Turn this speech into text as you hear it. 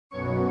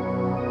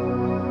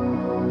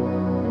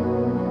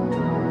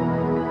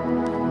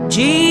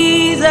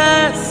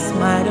Jesus,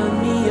 smile on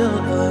me,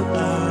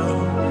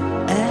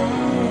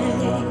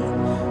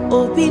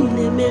 open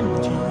the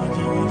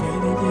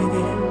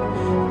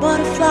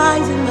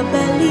butterflies in my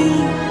belly,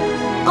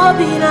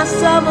 open a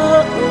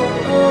summer.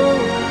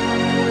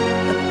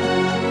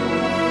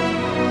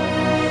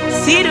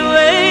 See the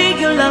way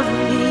you love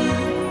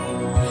me,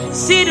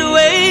 see the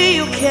way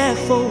you care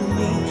for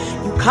me.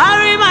 You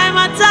carry my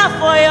matter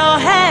for your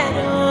head,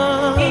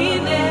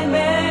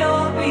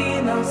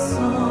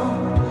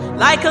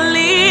 like a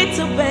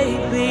little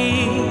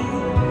baby.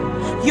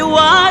 You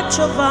watch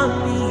over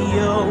me,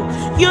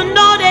 you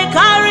know they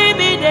carry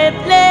me, they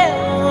play.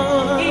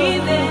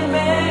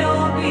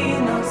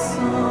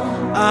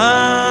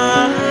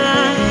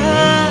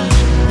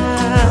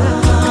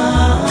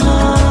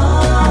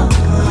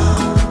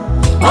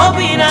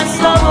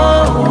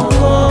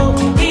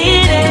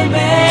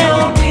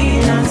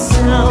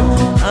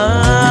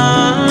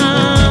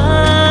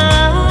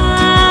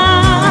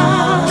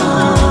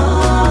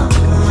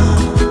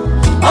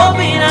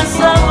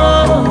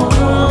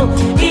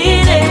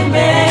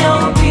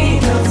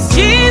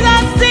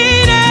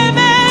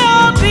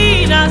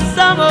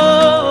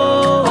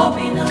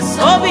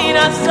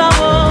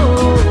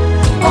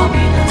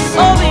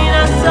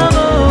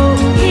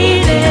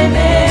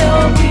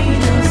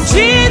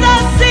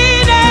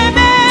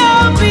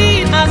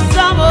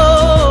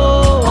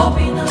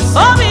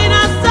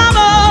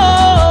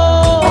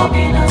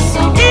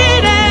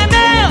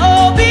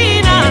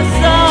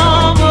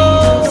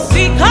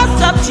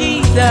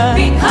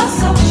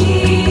 Because of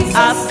Jesus,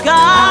 I've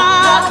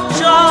got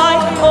joy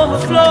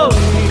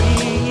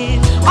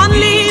overflowing,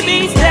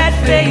 unlimited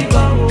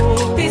favor.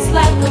 It's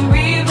like a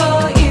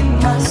river in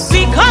my soul.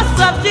 Because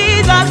of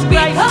Jesus Christ,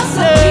 Because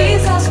of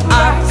Jesus Christ,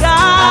 I've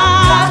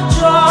got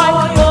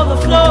joy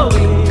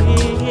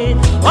overflowing,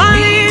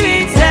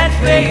 unlimited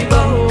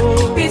favor.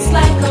 It's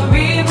like a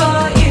river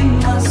in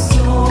my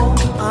soul.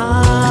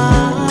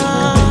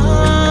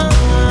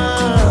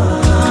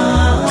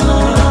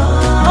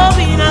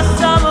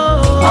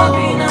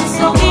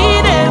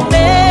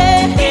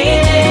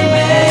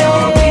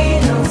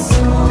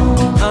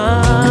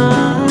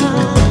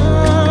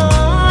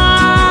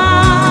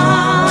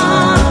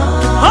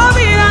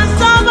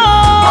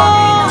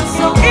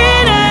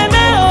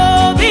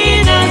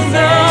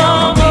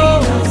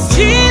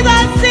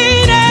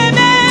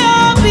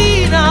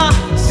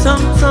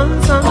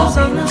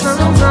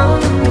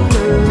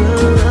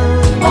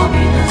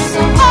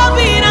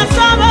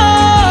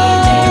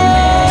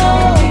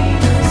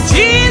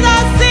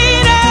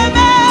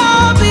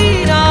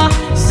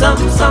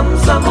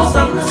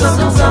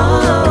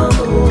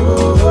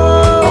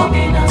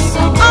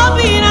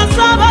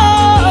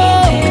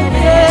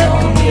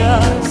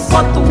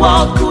 What the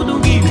world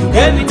couldn't give, you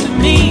gave it to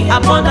me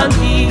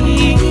abundantly,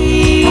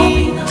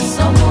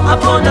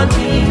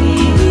 abundantly.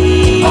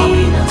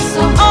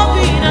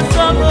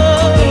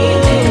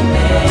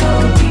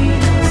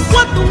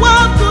 What the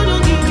world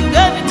couldn't give, you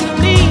gave it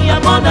to me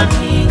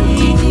abundantly,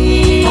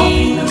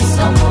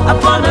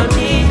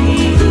 abundantly.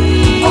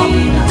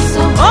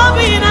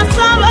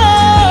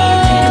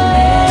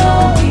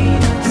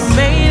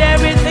 Made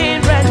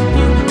everything brand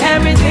new,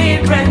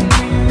 everything brand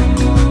new.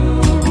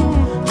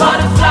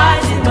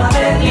 Butterflies in my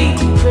belly,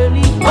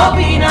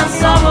 open and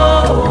summer.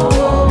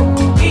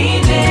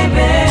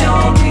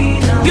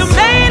 You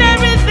made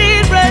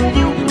everything brand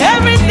new,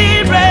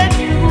 everything brand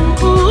new.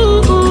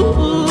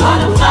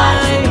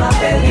 Butterflies in my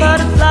belly,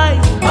 butterflies,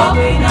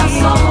 open and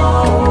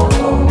summer.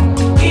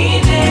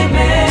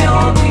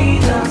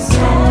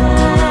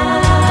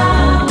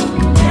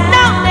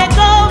 Now they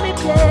call me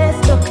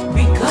blessed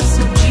Because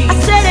of Jesus, I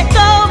said they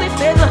call me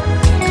favor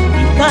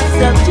because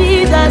of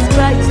Jesus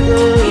Christ.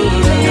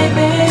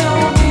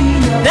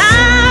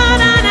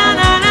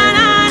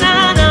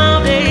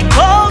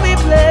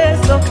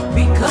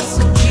 because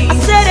of Jesus, I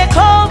said they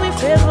call me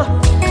favor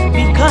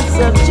because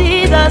of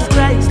Jesus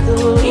Christ.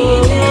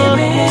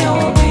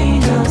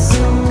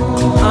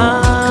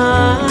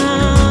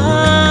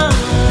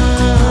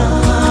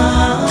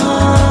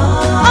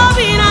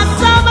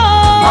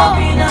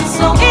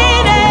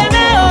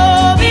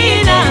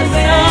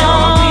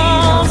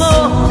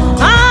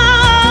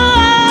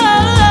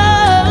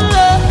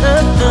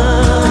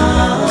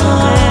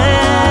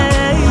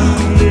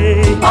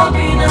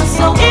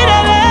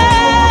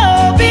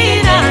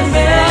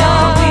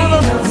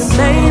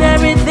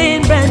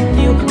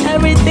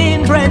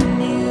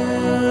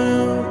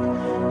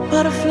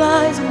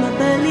 Butterflies in my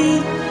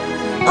belly,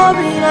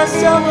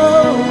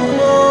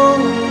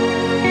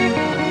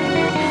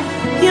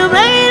 you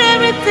made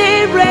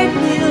everything brand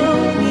new,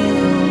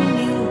 new,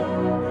 new.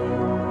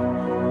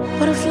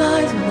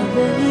 Butterflies in my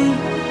belly,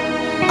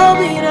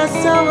 open a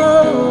summer,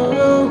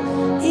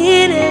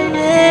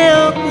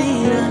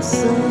 open a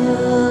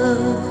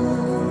summer.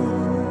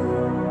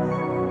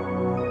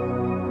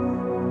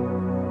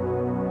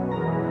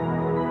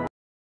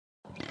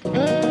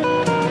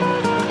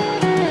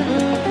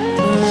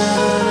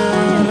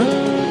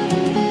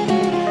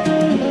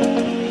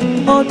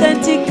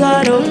 Authentic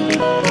God, oh,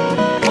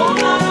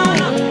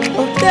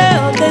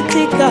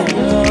 authentic God.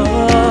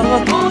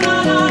 Oh, no,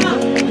 no, no.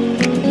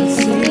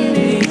 Singing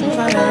is my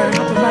Father,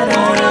 my provider.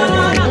 Oh,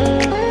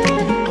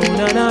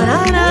 no, no, no,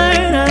 no,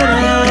 no,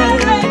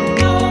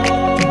 no.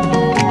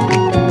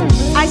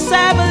 I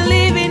serve a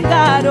living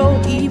God,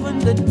 oh, even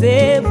the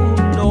devil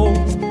knows.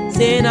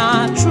 Say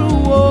not true,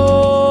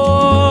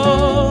 oh.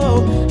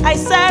 I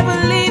serve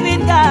a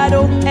living God,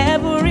 oh,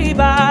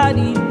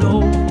 everybody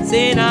knows.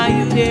 Say now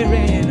you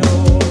there,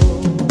 oh.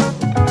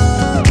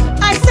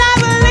 I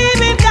serve a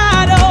living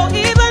God, oh,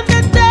 even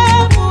the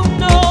devil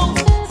knows.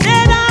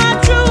 Say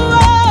not true,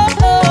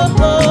 oh,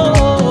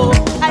 oh.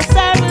 I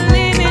serve a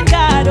living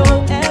God,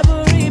 oh,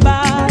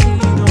 everybody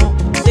knows.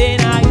 Say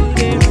now you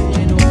there,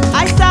 oh.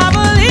 I serve a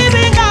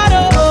living God, oh.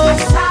 I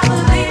serve a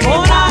living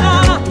Oh, God, no,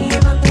 no,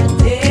 even the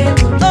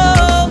devil no.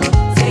 Oh,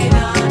 say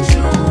not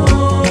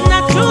true.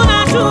 not true,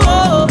 not true,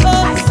 oh, I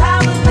oh.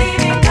 serve a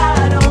living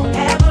God, oh,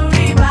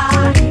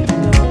 everybody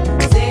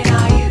say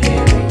now you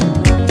hear it.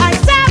 I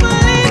serve a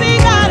living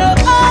God, oh,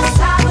 I oh.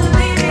 serve a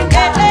living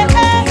God, Eh, eh,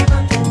 eh.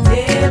 even the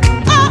devil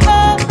Oh,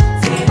 oh.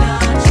 say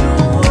not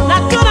true.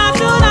 Not true, not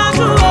true, not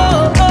true, oh,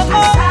 oh, I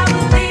oh. serve a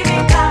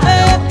living God,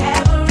 oh,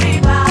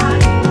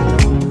 everybody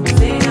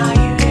say now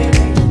you hear it.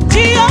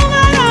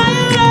 Jehovah, now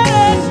you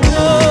there,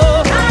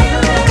 oh. Now you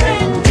hear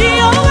it.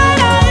 Jehovah,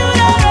 now you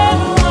there,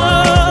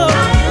 oh.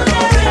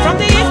 From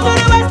the east to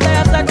the west, I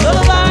have searched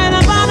over and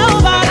I found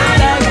nobody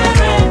like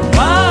you.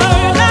 Oh,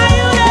 now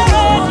you there,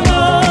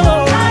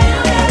 oh.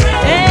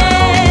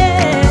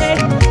 Hey,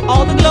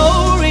 all the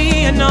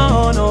glory and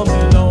honor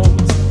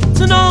belongs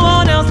to no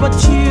one else but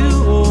you,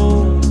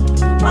 oh.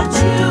 But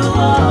you,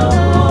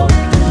 oh.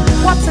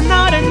 What's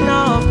not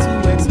enough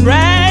to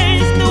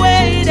express the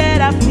way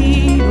that I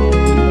feel,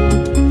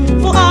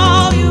 oh, for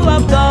all you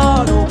have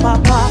done, oh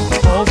Papa,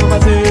 all for my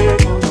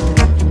sake, oh.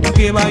 You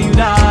came and you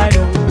died,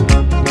 oh.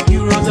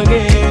 You rose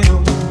again,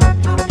 oh.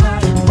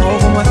 All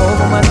for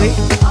my sake,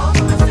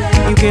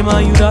 you came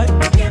and you died,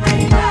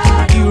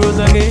 you rose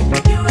again.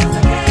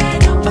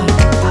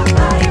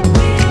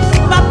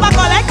 Papa,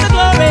 collect the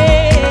glory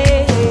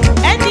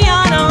and the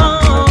honor.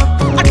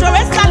 I throw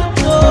a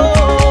salute,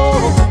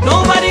 oh.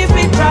 Nobody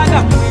fit drag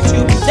up with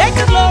you. Take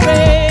the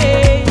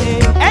glory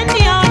and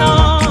the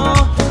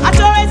honor. I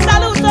throw a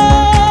salute, oh.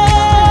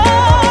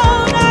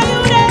 Now you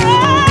the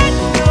reign,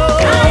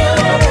 oh.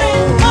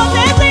 Oh,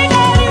 they say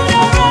that you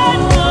the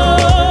reign,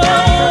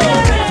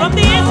 oh. From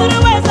the east to the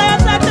west, I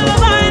have searched to the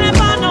vine and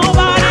found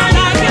nobody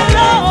like you,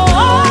 Lord.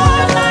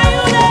 Now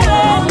you the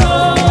reign, oh.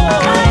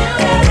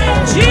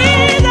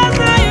 Jesus,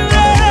 now you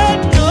the reign,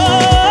 oh.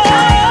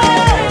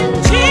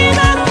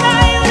 Jesus, now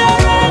you the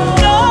reign,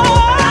 oh.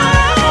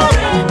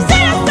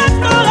 Say I set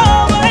all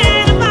over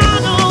in the man,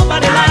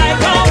 nobody like,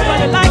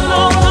 nobody like,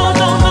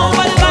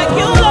 nobody like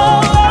you,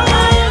 Lord.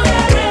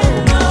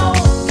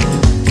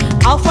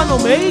 Alpha and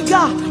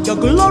Omega, your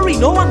glory,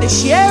 no one to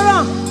share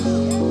 'em.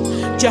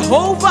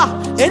 Jehovah,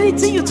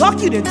 anything you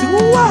talk, you dey do.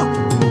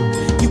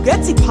 You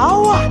get the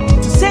power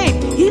to save,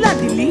 heal and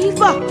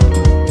deliver.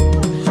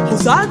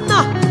 Hosanna,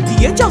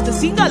 the angels they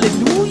sing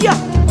hallelujah.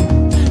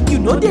 You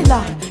know they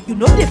lie, you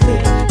know they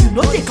fail, you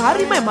know they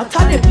carry my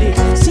matter they play.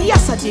 See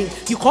yesterday,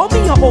 you call me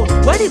your own.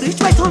 When it reach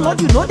my turn, Lord,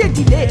 you know they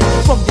delay.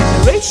 From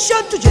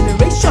generation to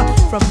generation,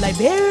 from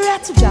Liberia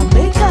to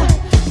Jamaica,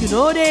 you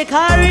know they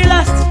carry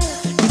last,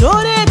 you know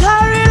they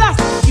carry last.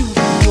 You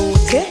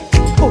ote,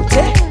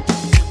 ote,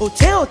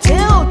 ote, ote,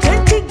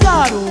 authentic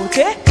God, ote,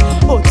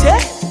 ote,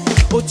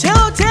 ote,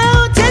 ote,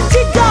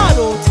 authentic God,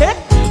 ote,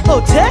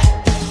 ote,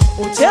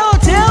 ote,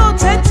 ote,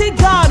 authentic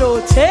God,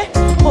 ote,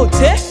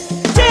 ote.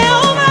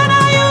 Jehovah,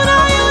 now you,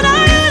 now you, now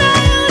you, now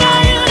you, now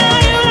you, now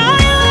you, now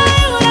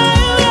you,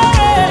 now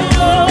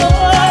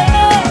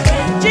you,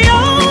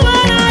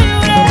 Jehovah, now you,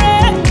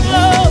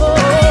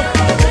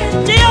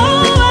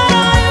 Jehovah,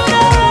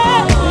 now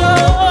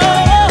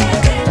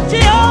you,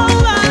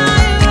 Jehovah,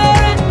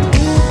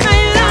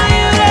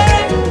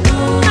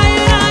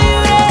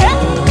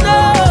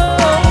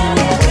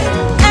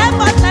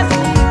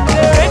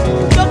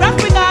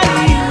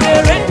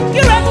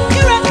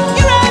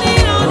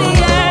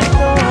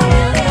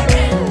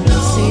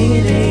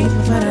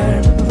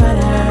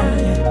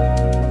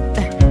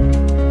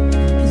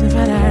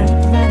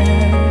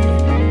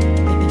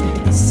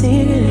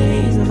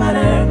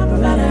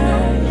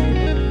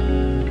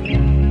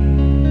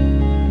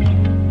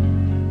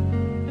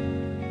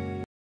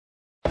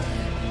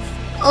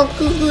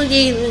 Uncle, good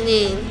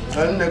evening.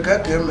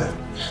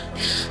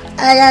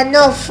 I am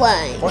not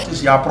fine. What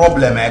is your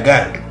problem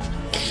again?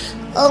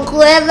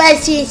 Uncle, ever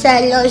since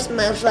I lost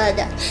my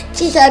father,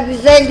 things have been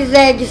very,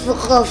 very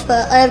difficult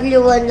for every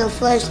one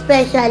of us,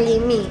 especially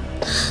me.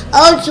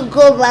 I want to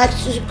go back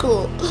to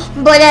school,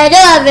 but I don't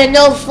have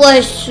enough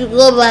funds to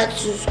go back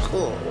to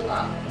school.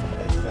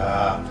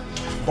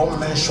 Don't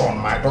mention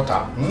my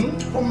daughter.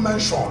 Don't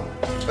mention.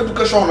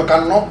 Education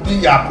cannot be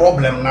your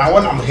problem now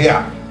when I'm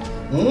here.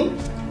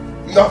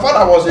 Your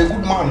father was a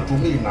good man to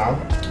me now.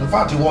 In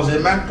fact, he was a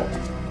mentor.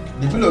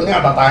 The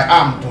billionaire that I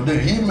am today,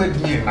 he made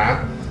me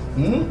now.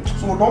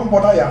 So don't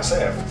bother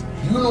yourself.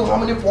 You know how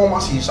many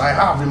pharmacies I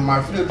have in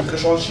my free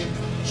education ship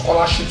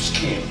scholarship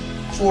scheme.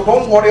 So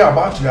don't worry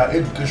about your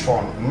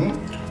education.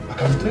 I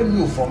can train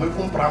you from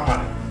even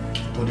primary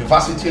to the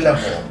varsity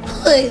level.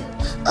 Hey,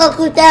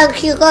 Uncle,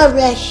 thank you. God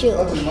bless you.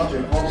 That is not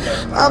a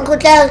problem now. Uncle,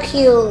 thank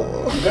you.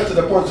 You get to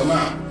the point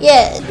now.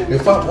 Yes. In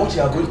fact, what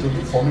you are going to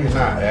do for me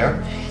now,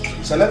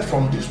 select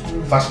from these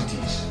two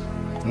varsities.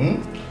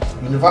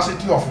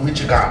 University of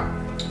Michigan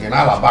in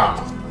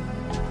Alabama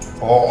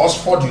or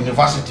Oxford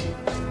University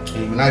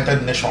in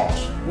United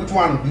Nations. Which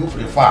one do you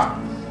prefer?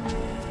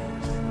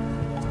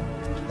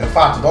 In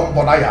fact, don't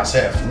bother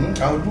yourself.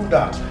 I will do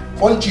that.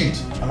 Punch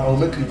it and I will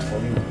make it for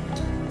you.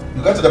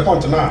 You get to the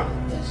point now?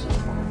 Yes.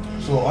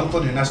 So on to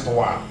the next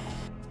one.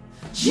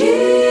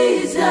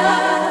 Jesus,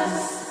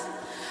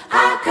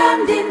 I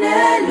come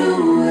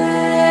mhlo.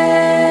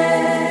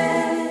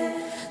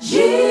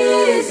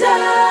 Jesus,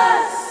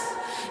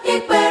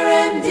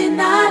 ikperem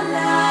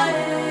dinala.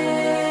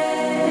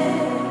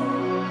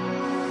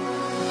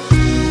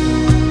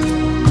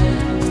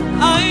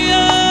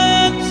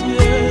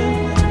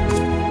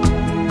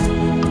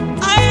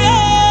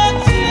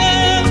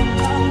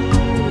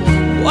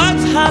 What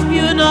have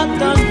you not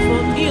done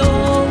for me,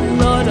 oh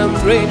Lord? I'm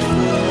grateful.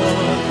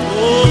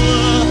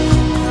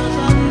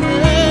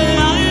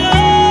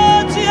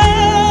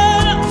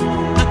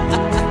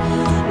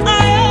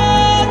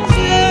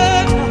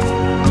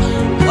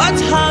 What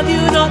have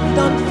you not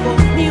done for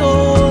me, oh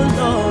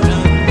Lord?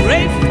 I'm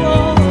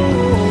grateful.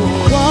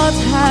 What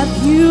have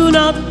you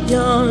not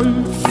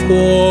done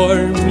for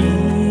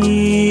me?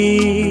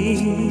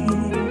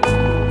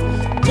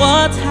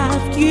 What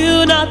have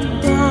you not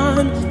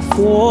done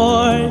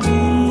for me?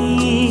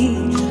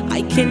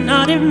 I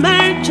cannot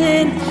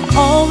imagine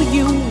all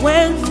you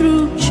went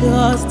through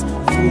just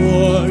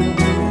for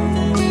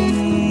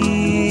me.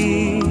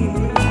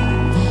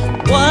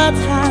 What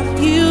have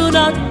you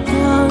not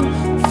done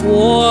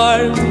for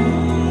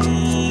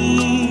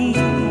me?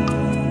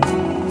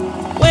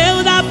 Where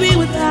would I be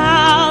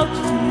without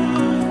you?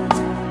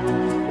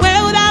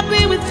 Where would I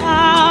be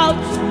without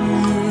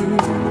you?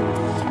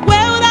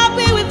 Where would I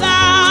be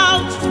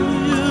without you?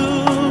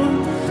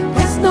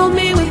 There's no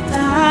me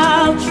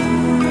without you.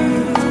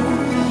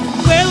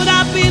 Where would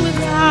I be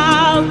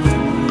without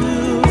you?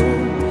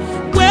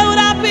 Where would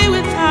I be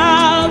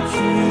without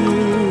you?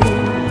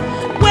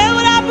 Where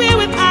would I be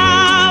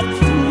without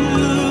you?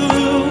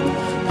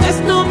 There's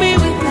no me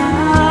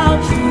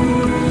without you.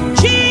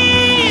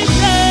 Jesus,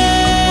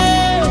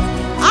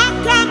 I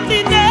come to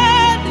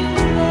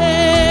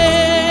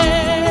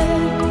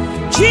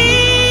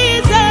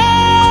Jesus,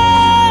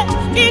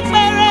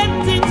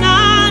 ikperenti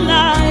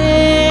nala.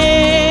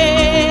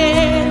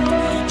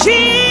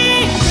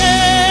 Jesus,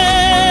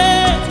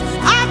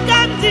 I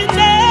come to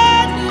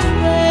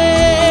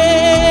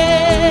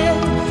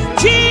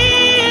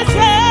Jesus,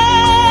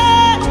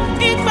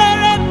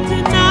 ikperenti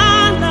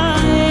nala.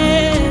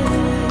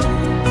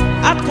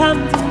 I come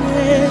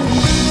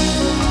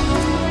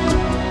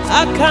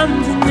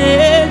to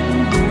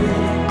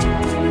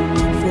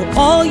for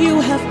all you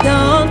have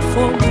done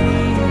for me.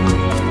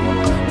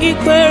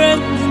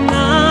 Ikperenti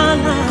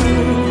nala.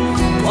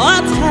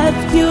 What have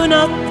you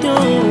not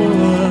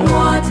done?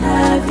 What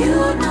have you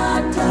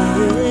not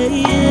done?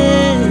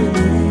 Yeah.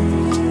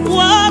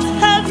 What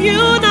have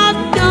you not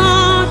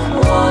done?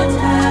 What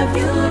have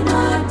you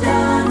not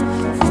done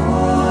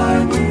for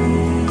me?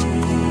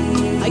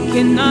 I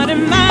cannot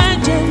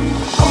imagine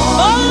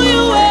all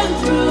you went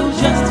through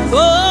just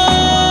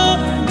for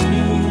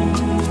me.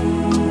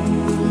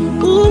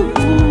 Ooh.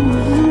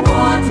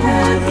 What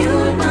have you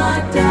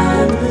not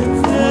done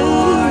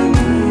for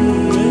me?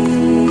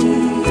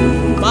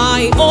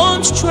 My own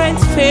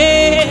strength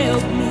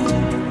failed me.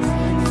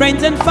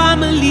 Friends and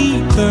family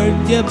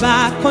turned their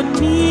back on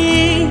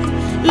me.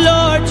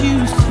 Lord,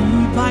 you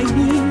stood by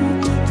me.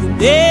 You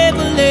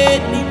never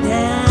let me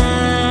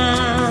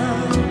down.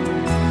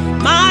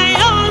 My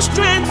own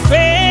strength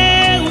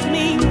failed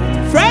me.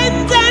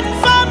 Friends and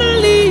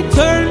family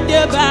turned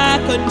their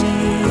back on me.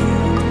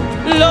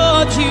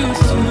 Lord, you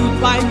stood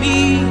by me.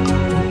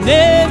 You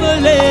never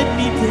let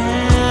me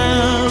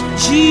down.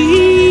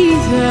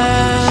 Jesus.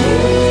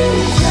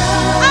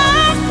 I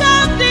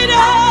come to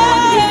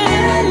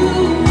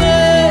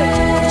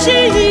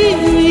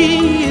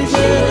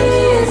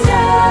Jesus.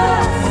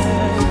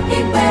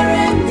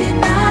 Ikperenti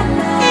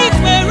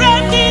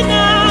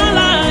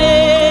nala.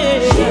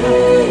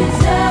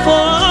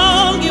 For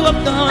all you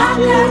have done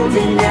for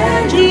me,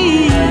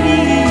 Jesus.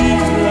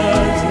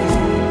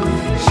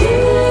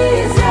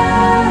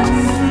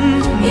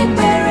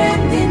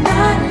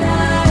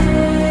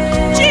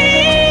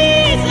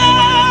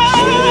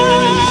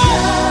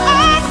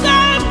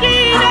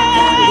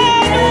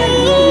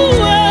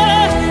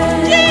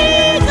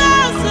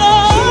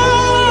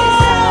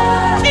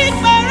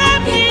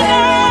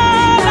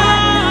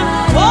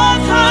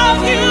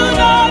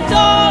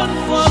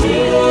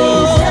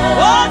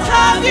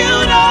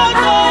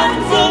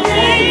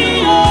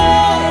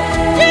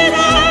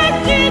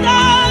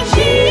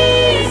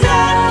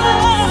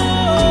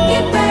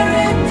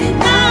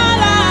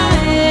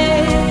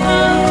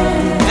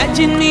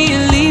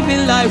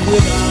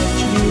 Without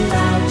you,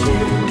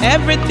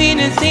 Everything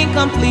is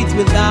incomplete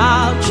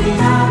without you.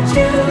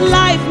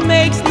 Life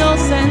makes no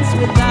sense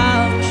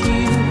without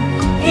you.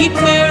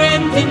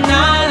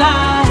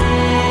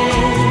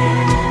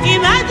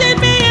 Imagine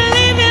me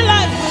living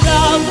life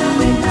without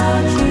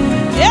you.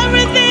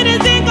 Everything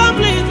is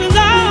incomplete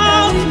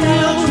without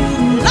you.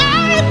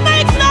 Life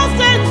makes no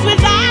sense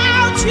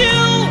without you.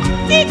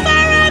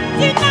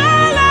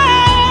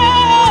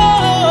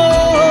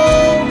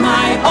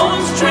 My own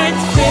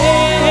strength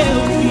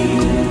failed me.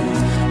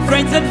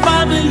 Friends and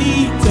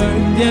family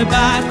turned their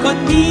back on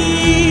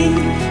me.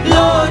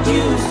 Lord,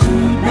 you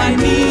stood by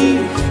me.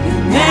 You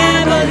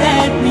never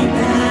let me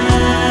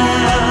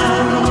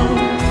down.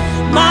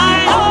 My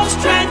own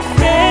strength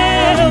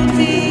failed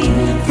me.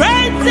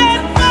 Friends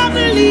and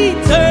family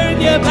turned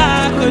their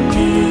back on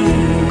me.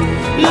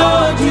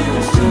 Lord, you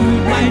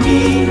stood by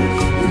me.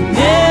 You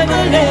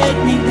never let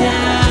me down.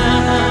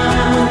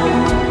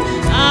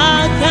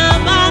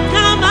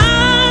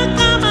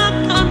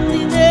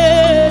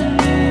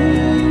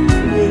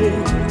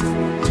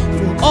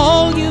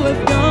 All you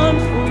have done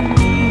for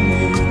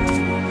me,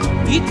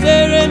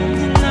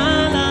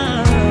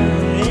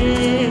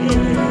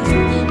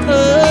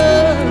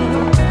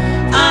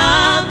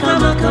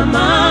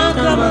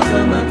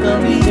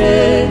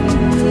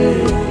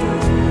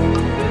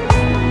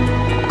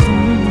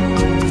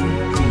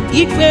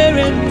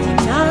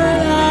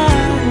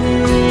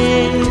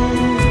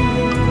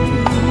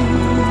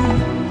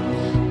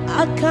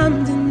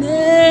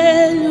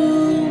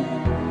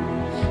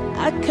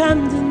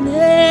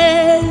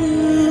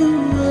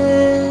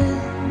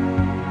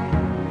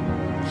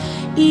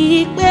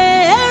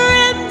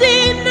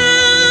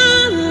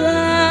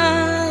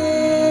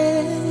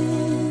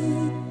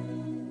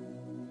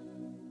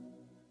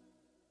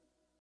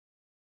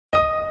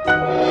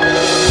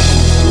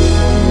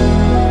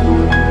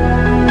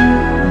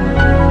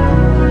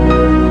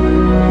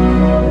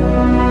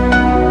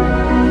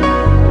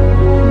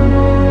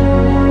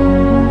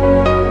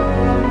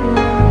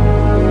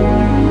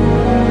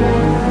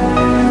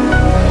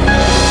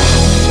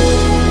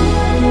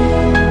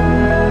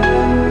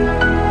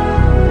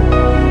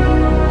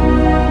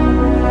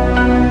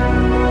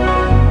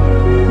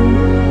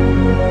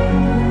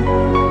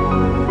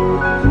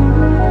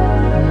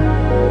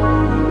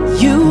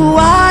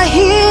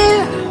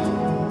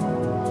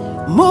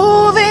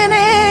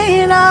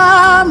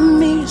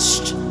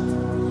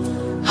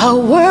 I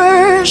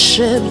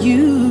worship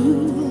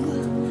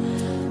you.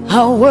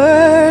 I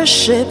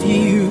worship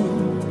you.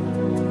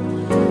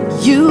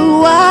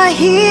 You are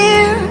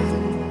here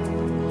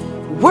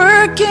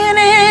working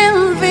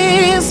in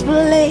this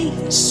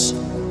place.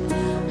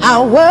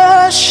 I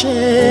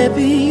worship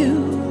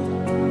you.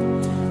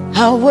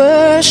 I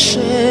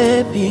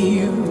worship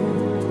you.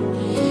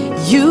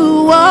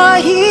 You are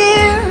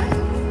here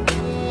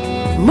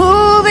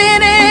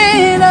moving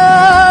in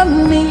a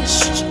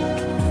mist.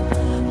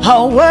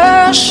 I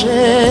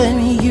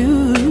worship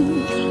you.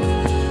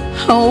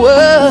 I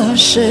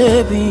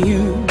worship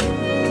you.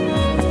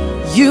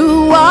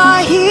 You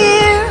are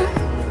here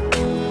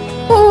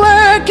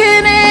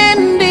working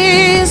in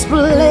this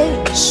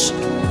place.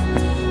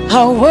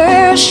 I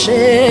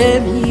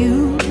worship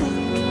you.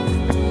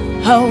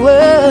 I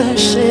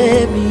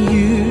worship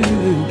you.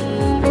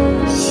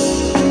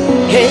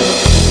 Hey,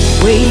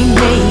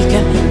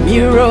 waymaker,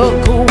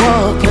 miracle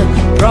worker,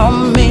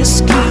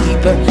 promise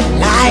keeper,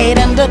 light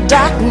in the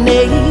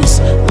darkness.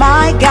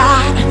 My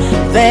God,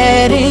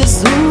 that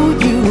is who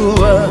you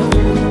are.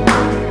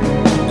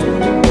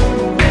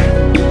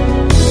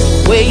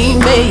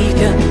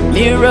 Waymaker,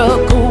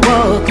 miracle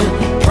worker,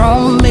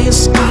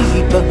 promise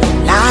keeper,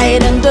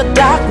 light in the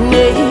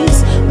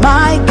darkness.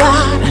 My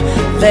God,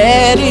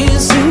 that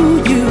is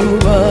who you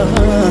are.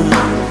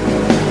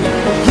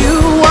 You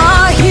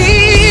are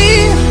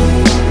here,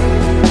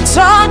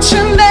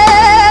 touching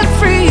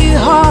every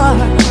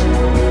heart.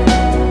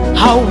 I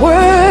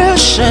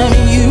worship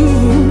you.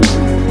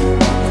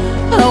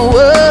 I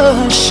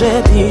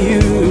worship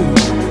you.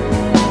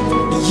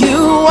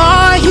 You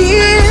are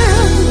here,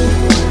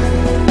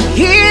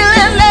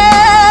 healing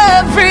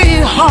every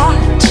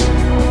heart.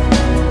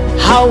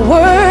 I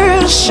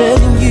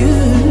worship you.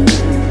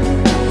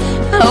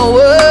 I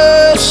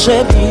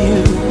worship you.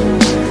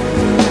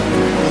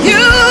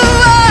 You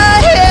are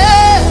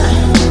here,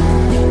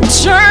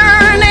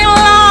 turning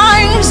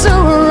lives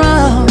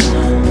around.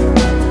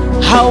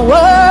 I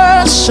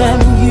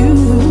worship you.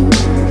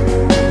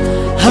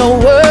 I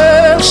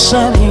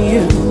worship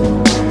you.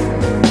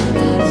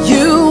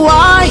 You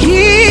are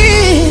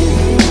here,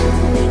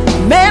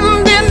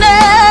 mending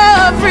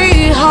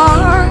every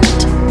heart.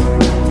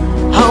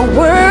 I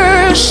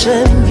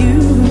worship you.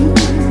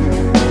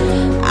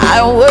 I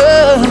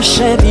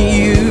worship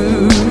you.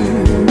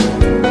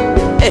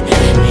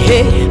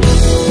 Hey,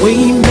 we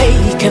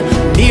make a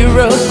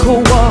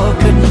miracle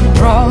walker,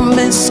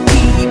 promise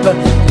keeper,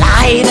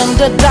 light in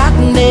the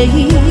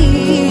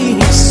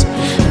darkness.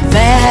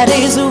 That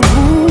is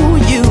who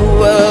you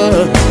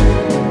are.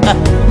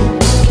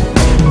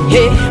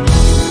 Hey,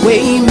 we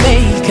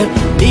make a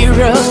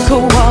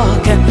miracle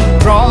walker,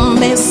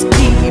 promise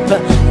keeper,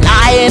 light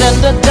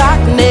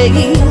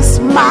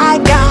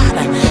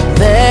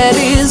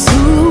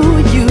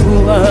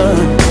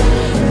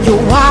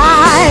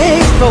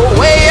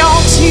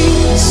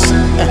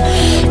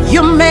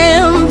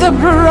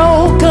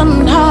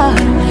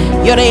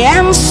You're the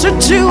answer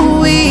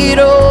to it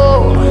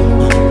all.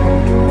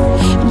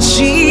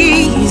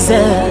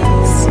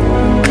 Jesus,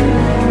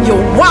 you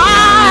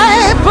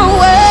wipe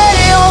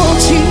away all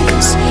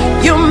tears.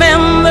 You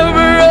mend the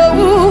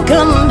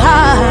broken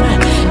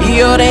heart.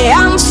 You're the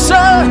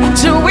answer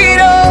to it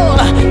all,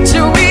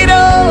 to it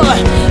all.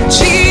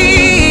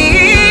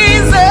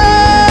 Jesus,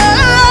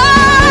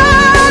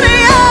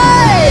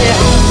 yeah.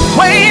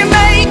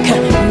 Waymaker,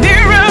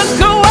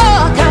 miracle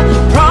worker,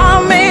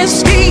 promise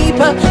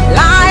keeper,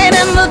 light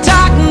in the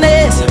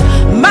darkness.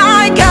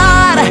 My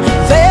God,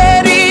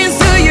 that is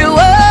who you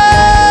are.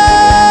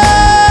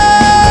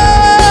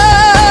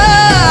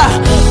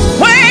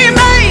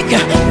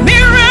 Waymaker,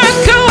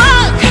 miracle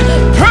worker,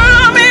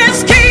 promise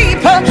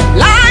keeper,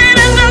 light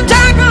in the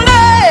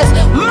darkness.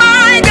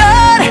 My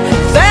God,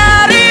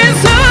 that is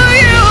who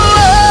you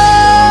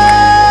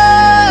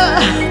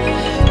are.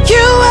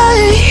 You are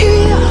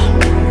here,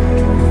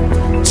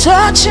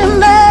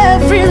 touching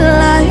every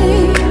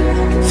life.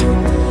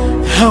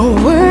 I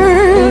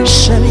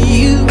worship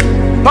you.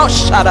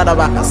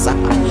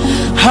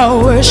 I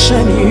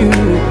worship you.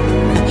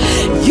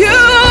 You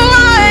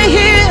are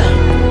here,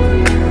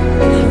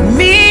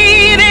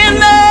 meeting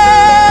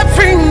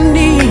every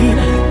need.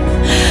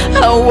 I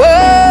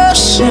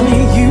worship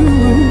you.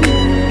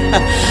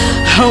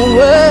 I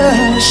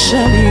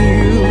worship you.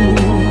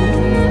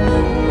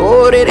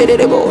 Oh,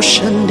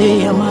 devotion,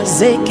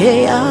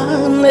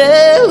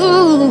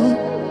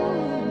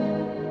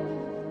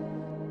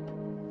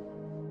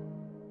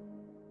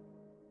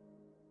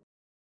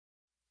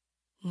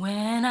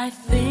 When I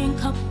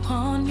think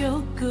upon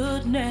your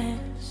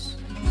goodness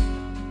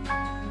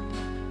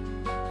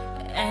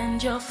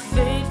and your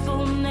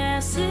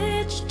faithfulness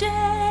each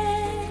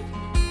day,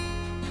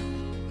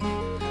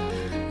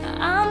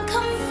 I'm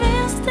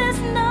convinced it's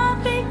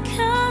not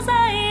because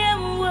I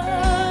am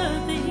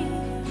worthy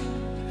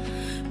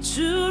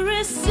to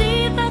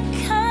receive the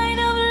kind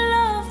of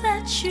love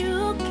that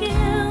you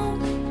give,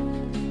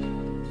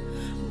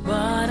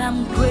 but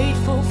I'm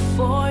grateful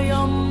for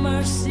your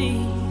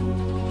mercy.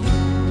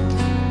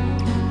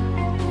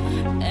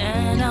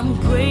 And I'm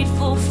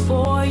grateful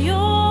for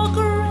your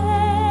grace,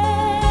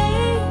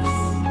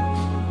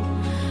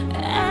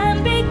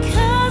 and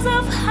because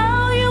of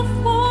how you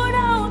poured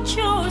out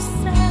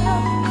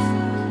yourself,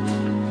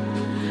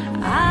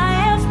 I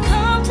have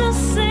come to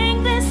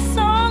sing this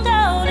song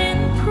out in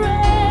praise.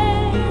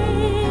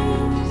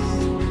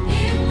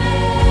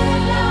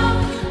 Mhlo,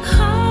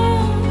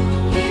 oh,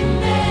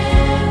 mhlo,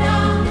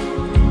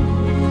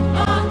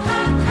 oh,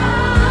 kaka,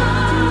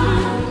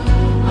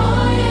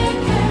 oh,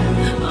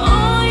 yeah,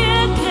 oh,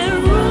 yeah,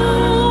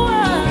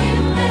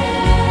 Kerua.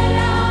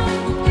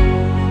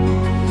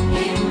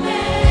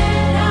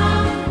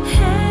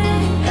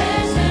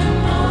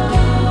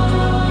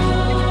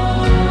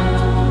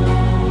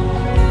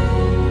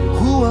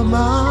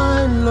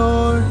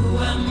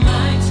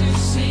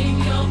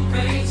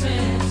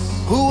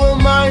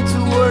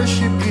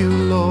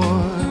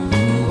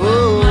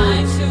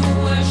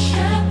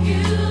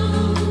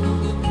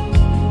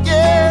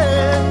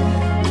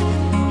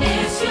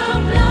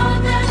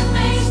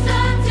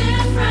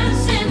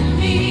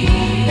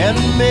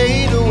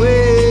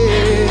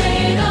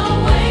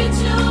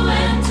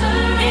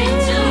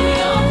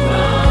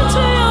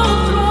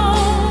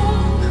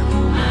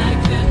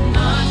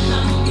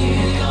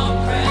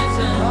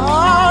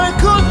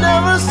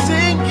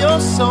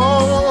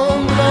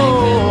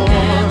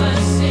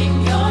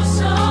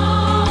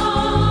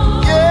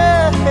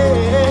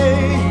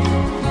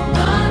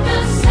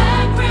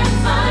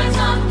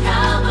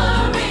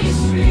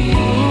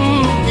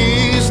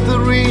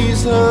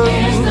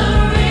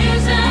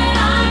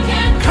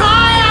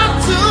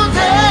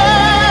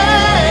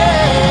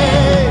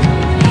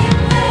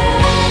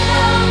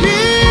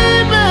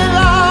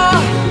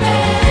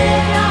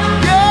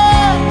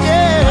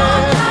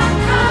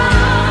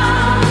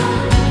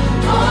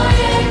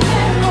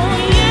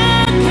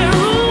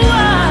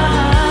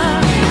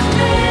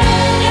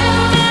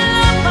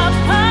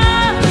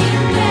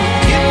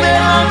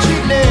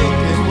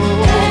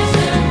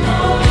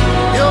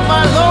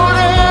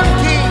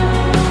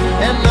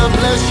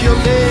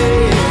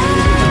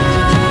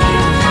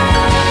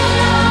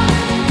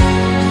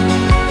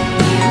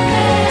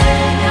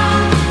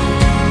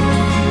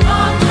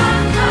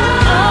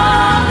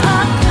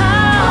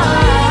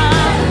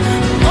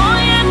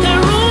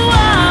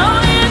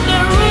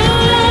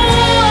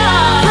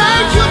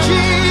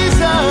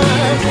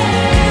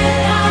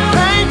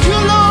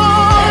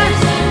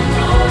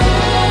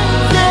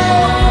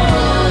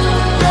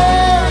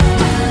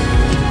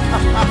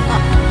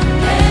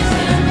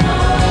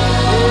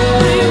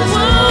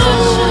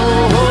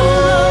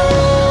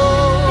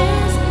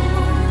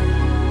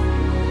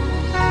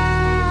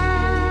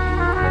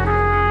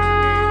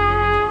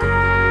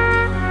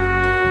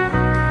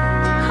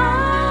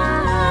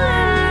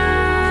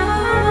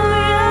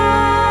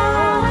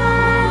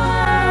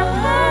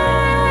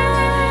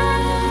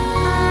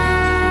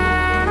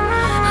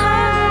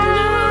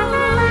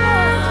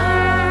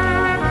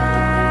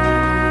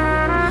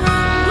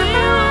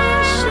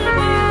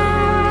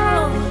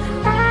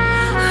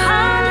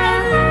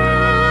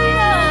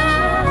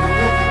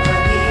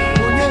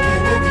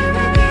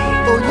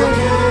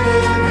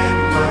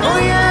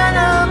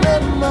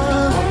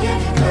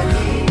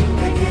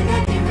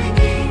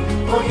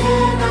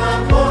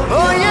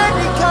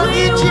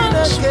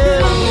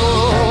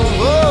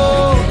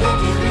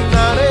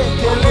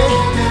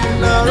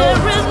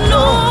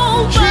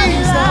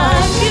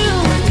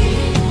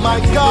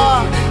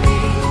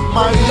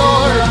 my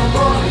Lord.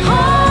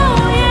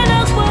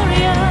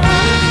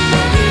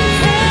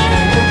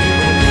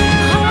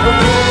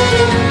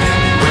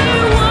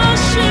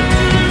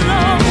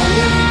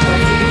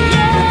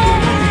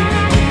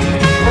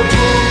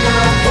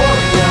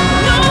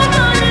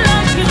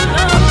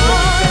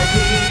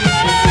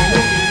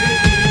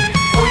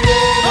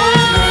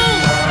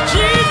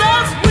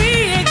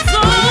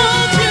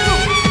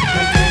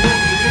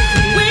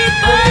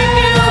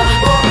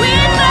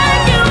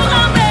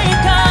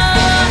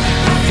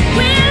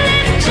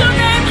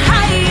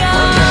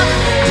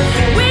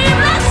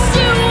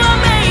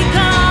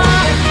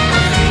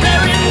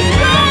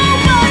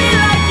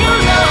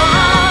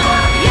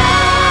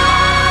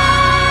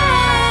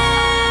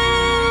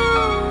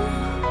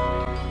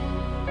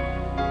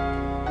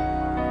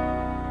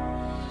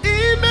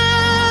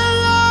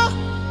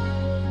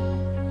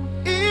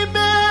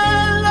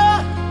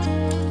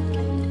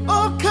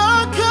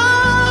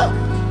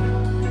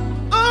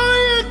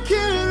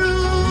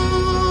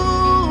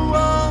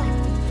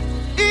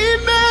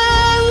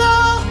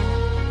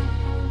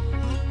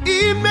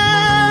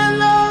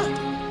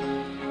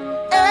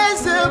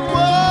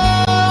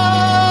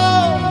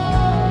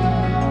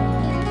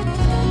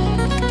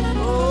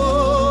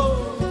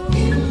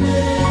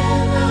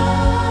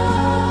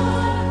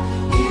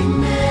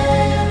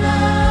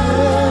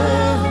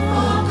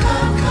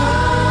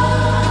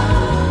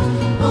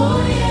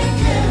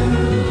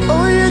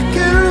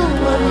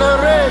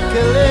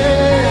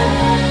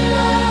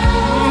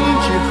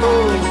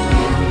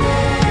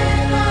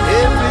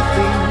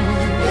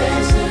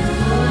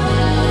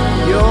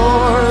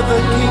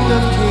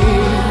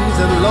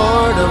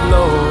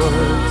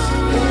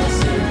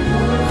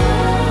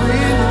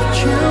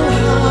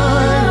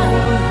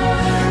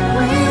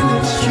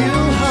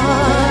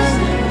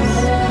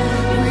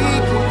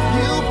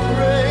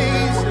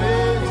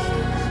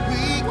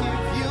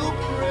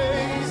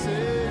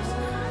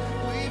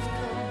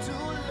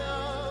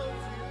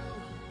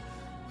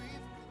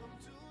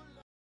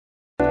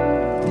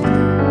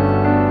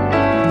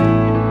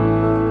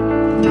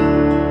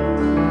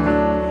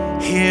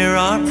 Hear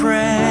our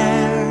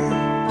prayer.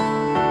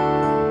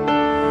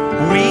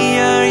 We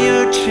are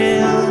your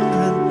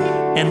children,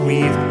 and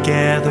we've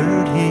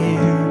gathered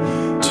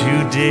here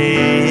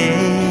today.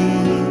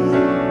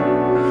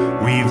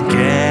 We've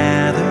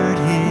gathered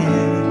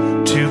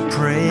here to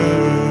pray.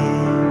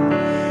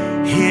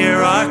 Hear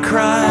our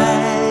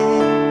cry.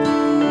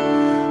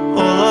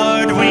 Oh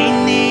Lord, we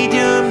need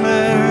your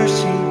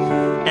mercy,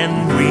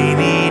 and we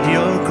need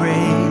your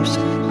grace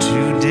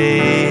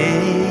today.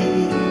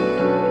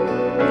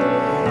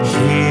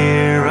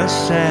 Hear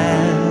us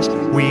as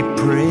we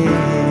pray.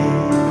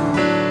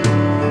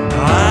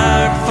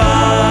 Our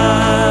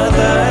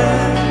Father,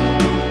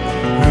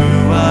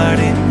 who art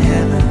in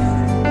heaven,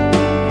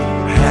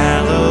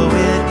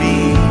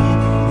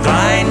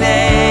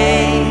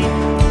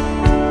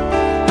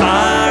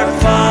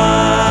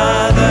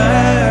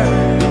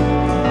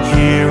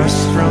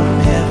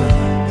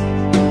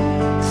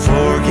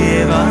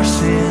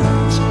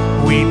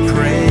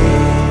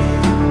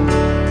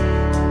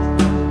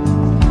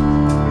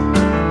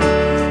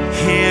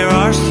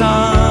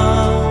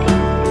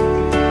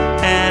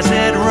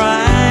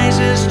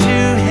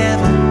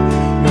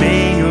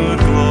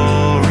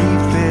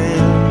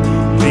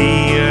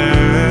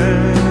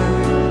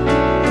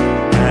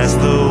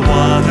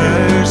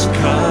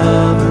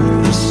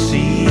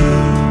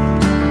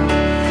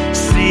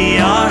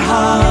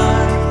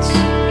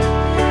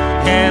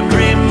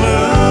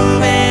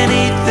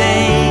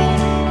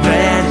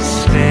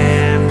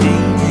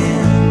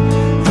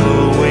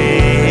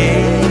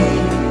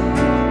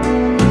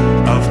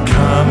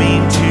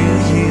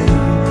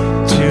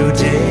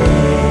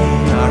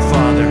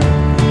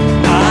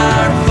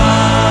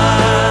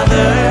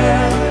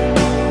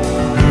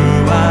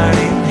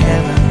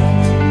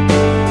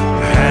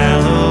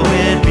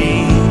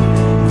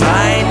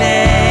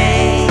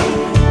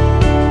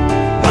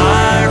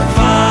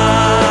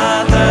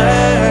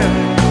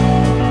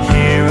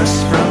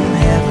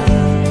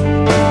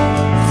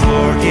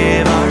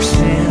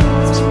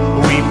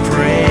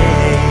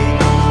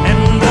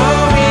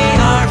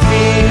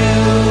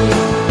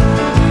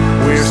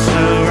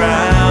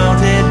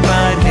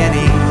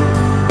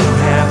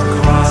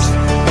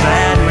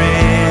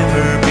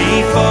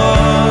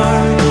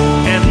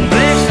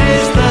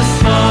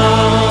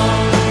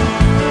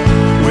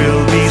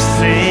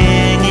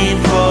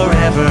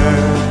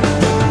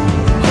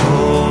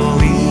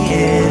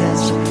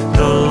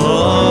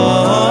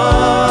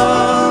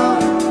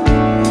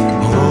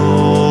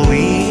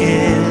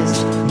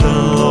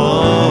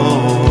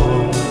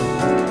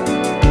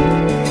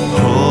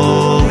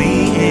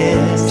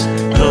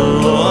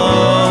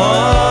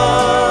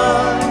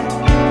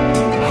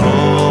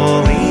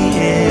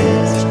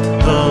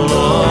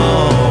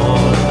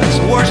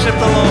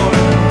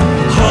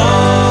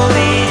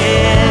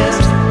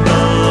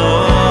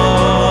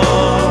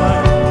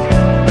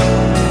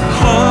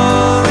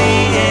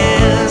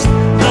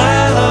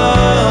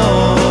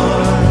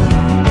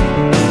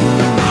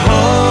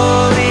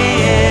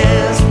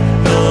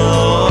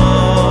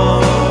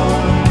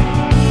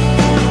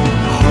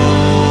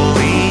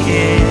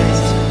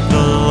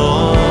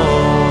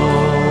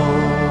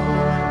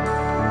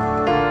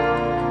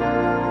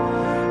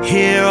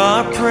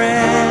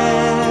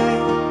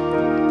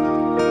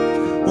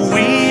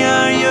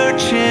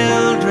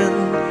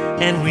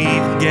 and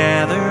we've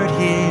gathered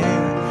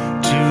here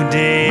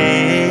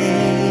today.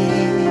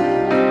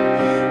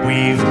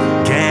 We've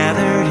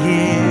gathered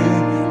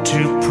here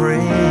to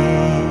pray.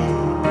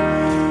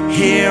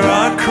 Hear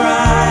our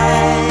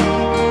cry.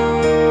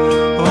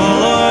 Oh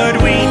Lord,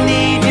 we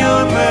need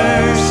your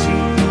mercy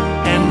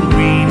and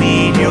we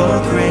need your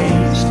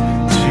grace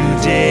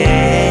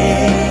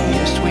today.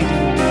 Yes, we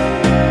do.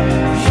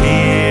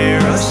 Hear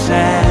us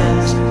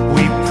as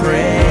we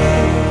pray.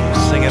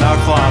 Sing it, our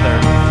Father.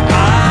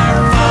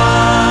 Our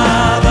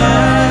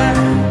Father.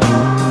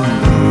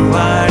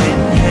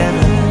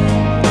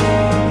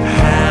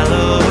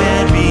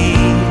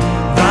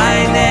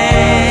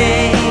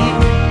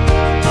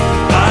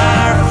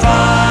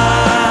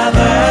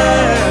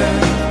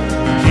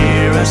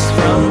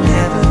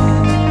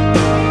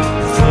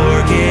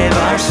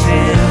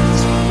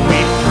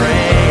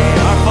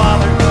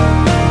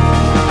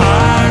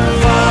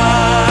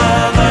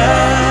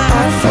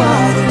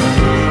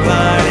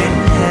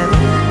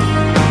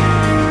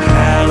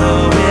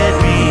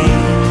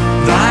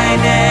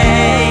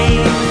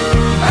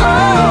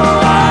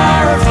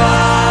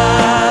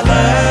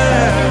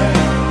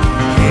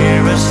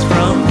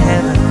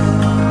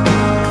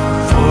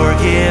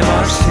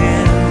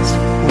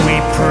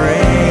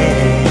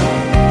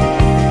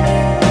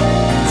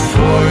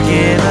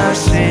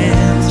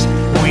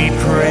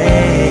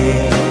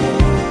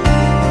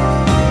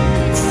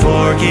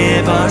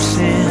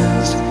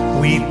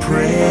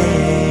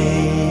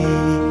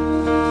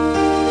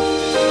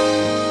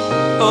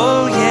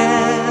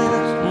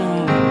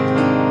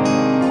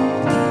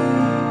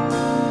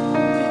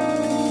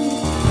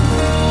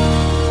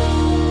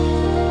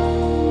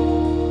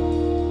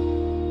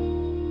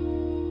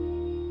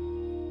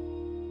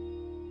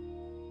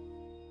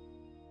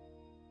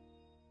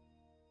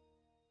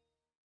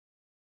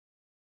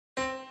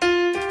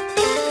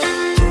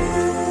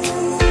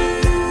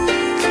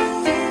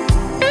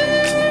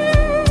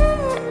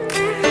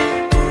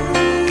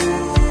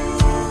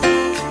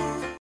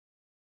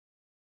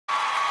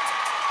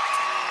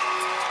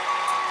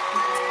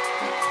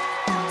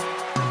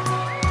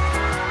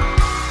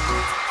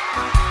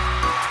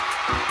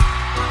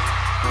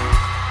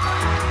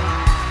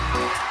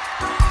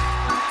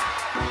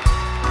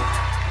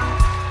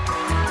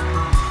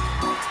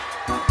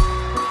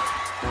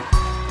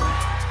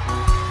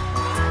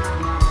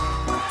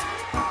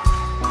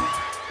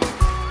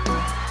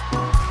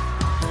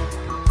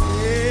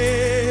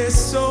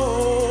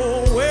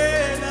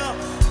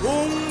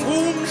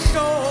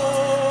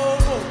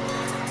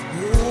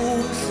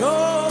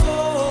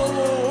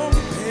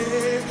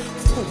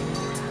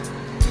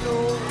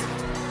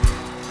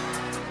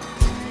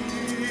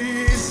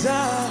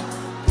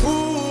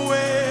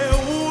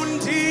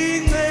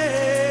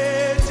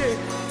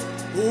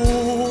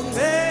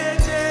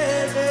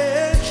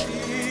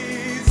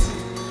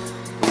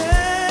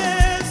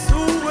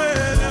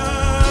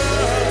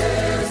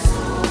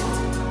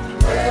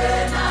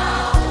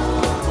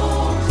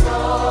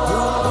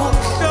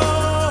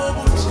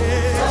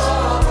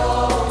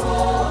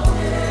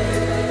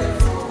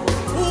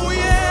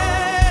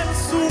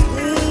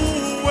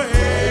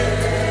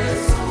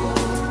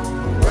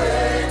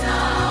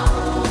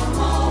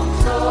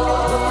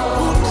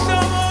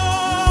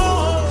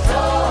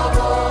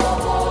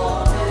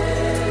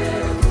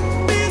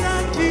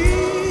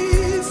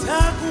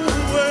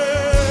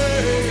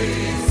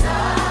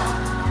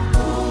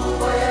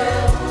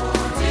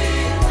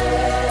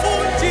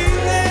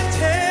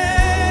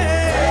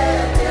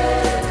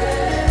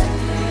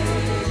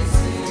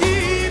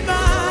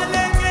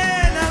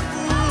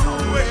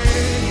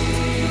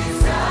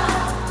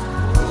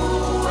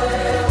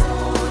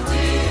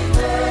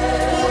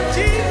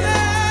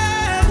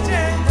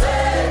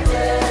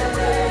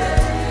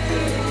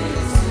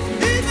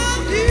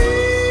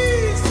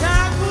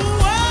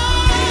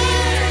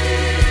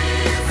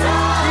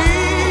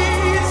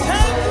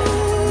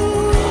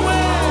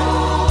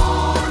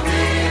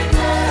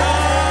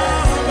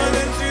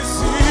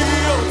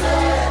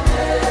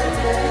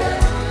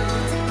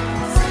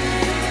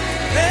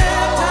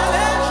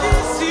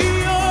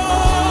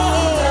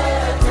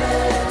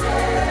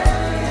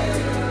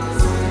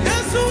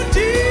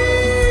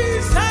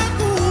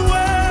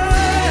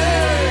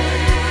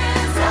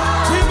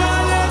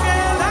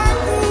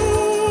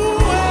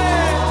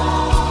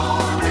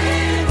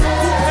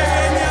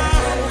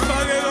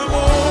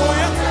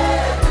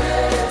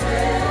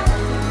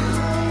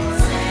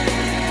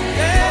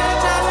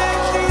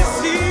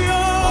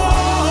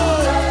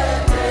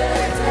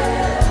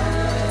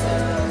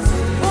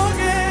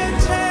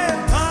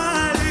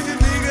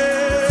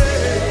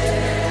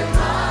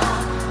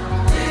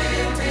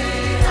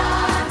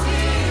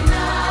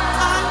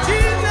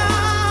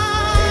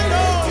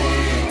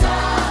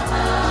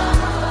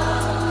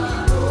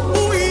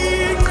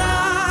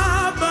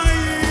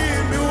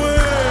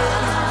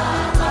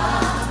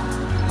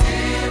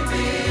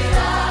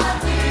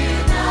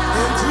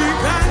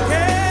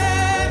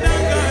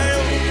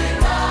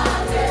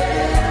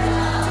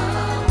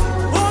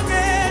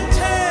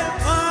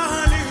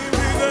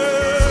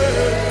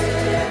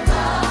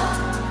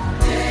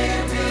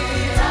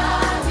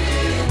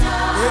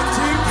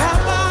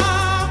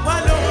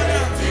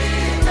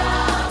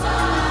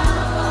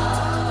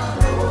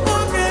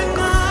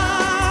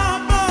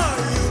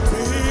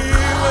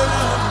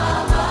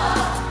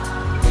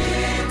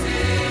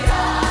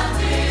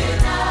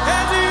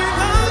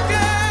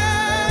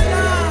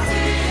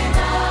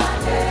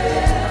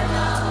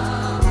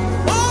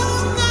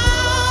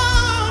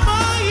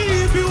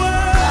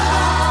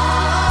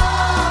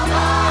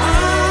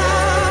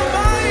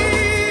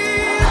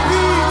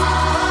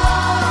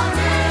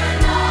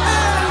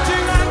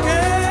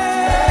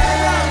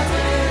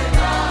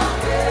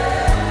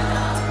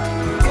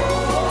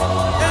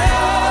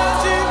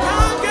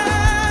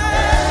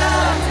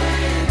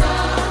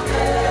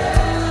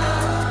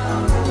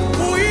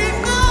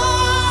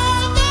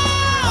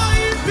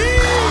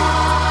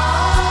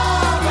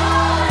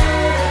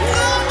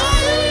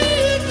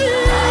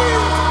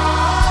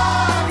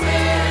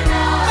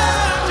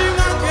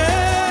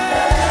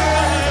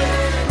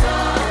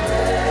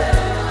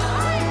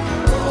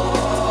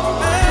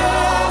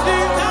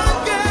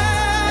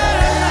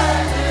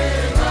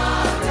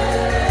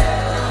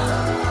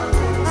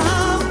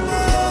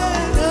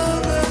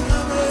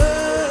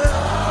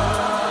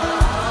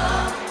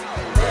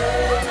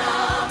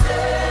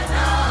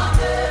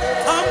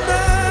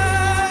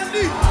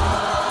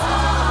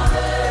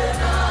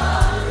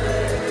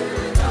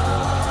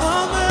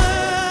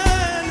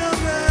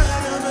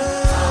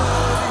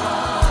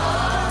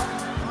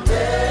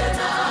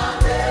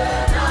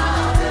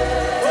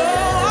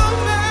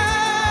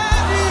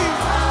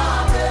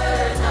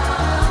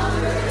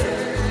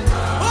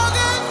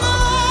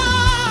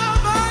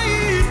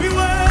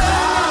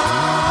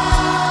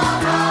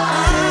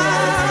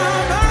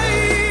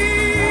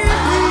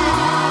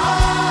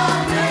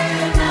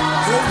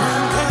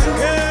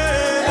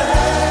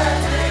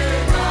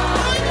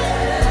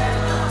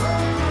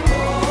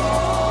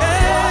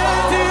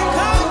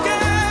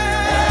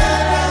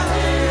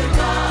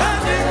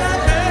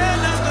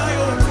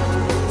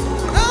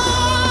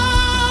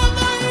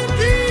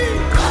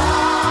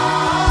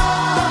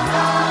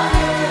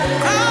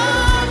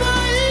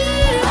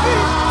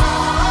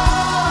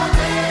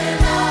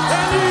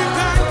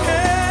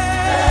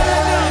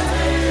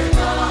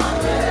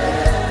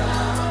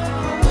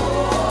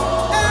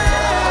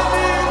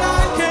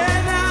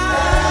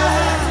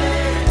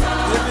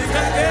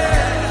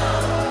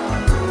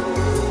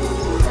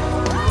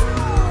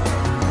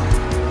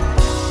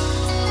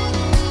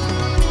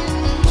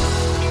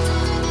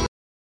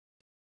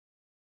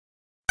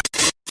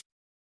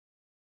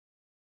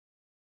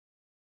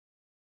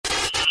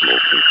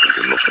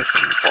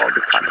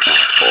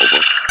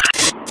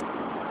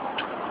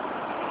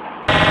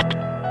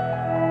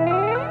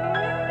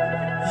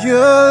 Your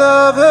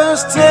love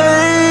has taken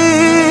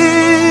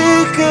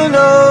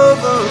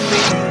over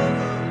me.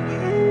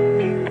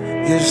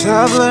 Yes,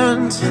 I've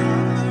learned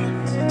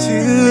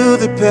to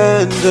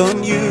depend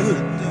on you.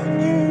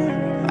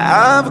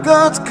 I've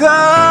got confidence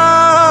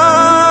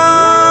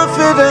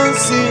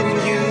in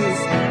you.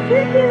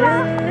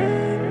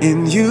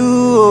 In you,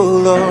 oh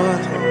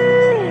Lord,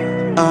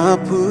 I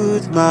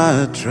put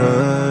my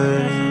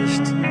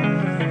trust.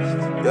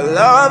 Your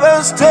love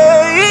has taken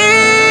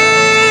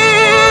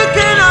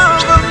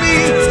over me.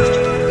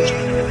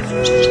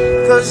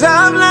 'Cause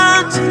I've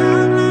learned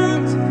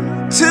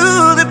to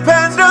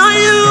depend on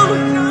you.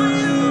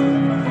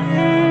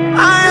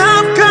 I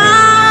have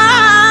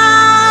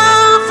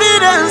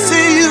confidence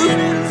in you.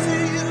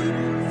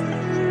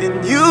 In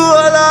you,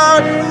 oh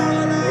Lord,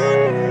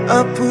 I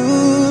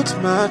put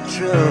my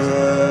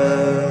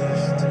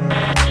trust.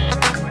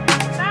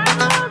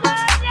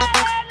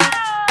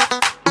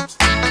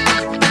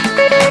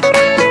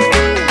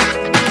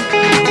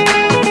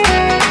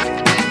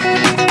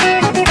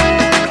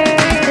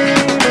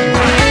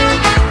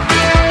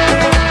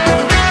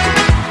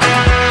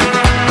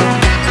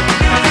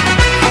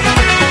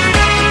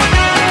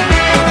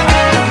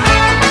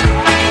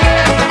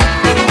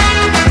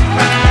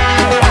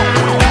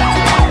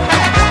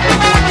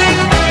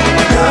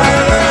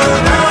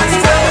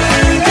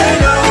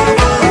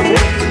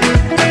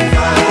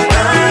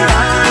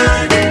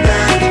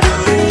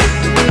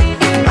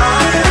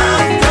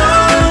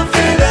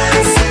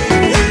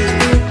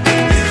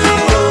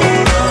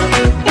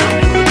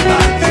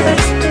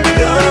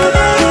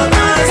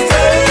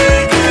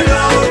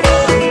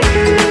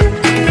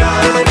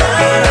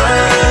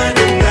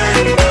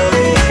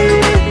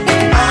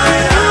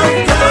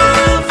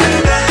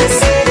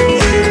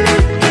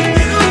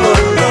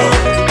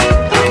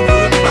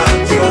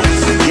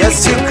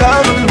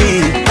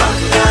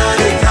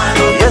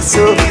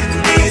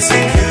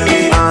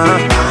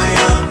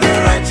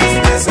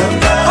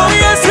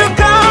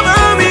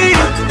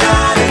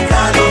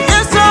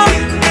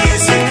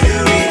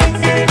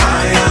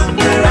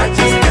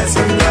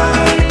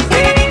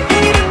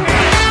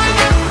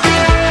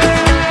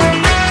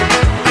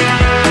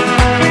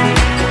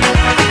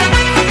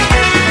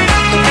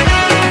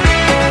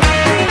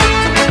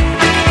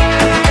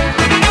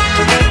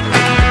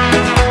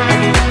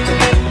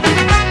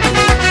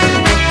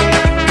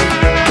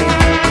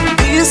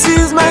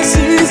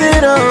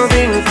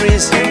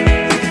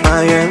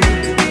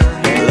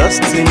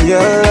 In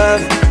your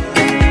love,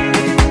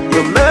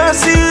 your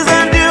mercies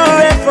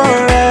endure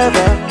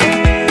forever.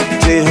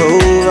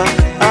 Jehovah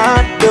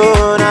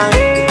Adonai,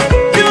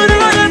 you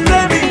know that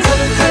bless me,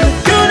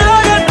 you know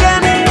that bless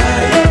me,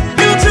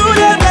 you too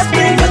that bless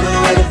me.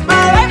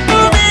 My life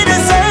will be the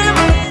same.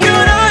 You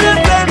know that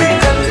bless me,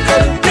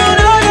 you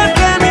know that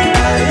bless me,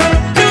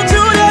 you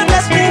too that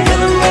bless me.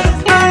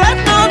 My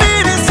life will be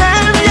the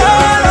same.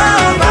 Your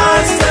love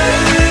has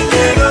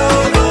taken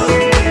over.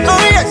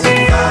 Oh yes.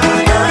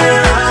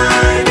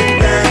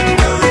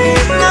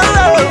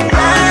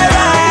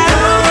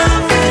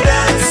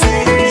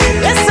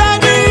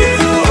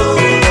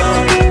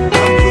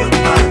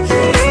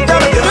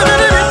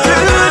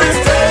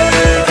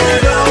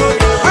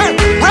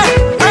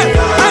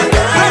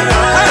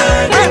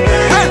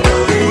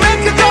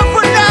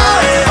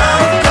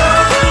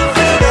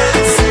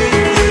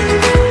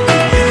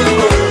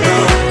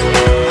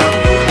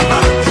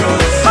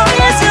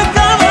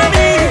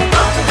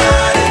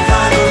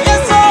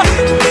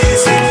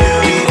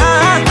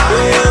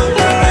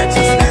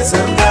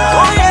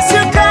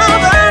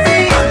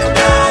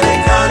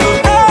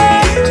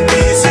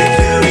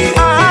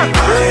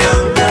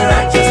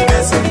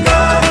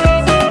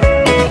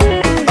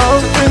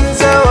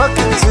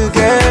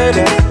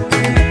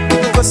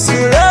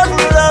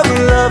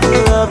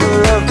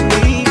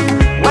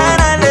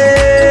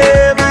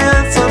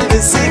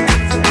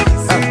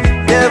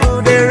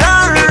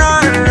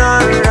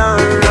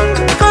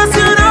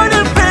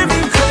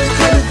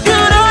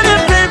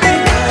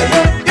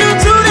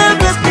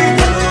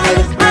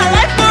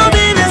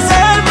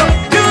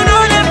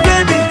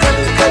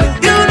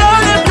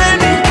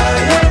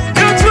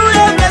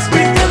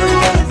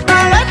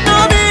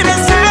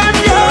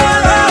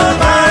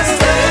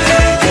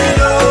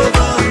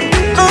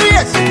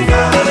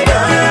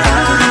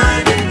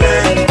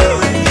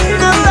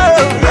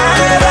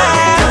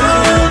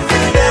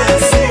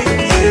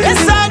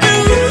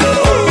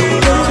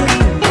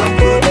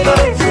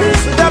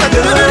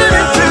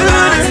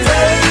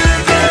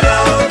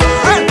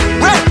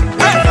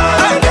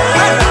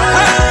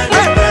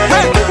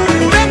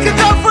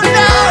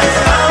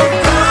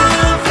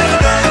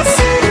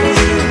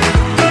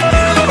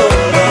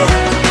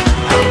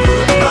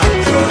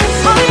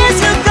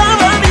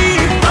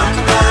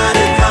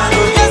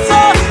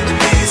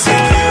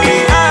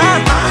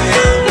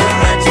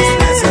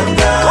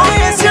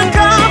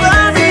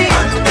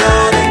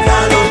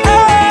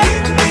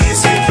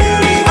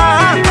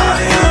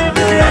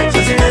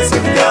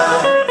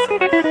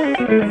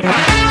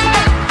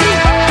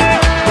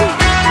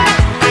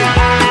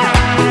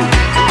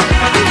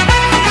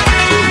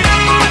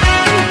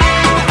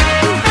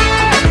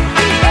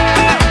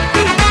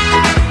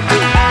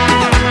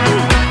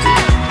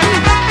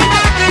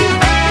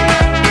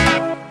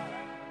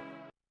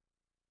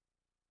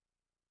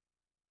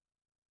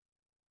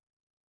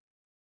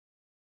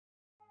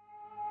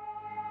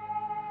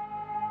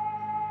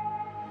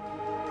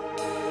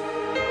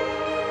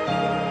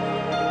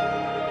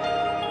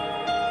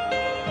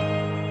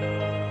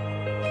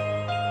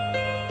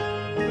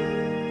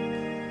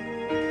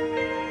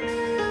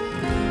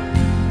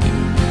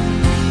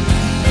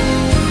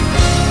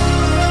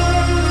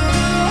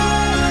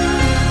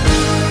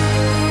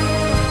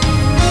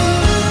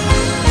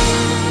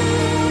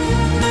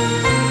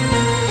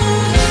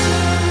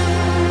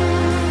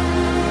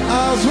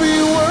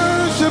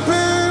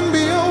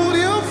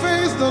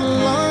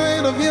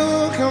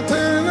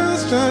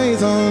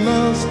 shines on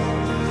us,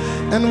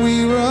 and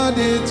we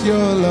radiate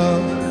your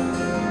love.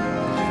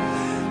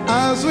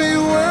 As we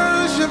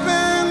worship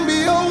and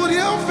behold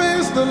your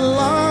face, the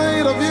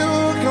light of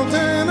your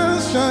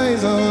countenance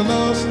shines on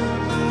us,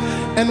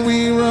 and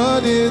we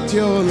radiate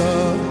your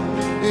love.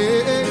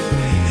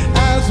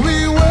 As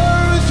we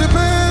worship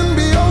and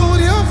behold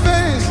your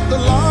face, the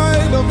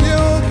light of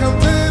your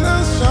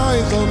countenance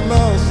shines on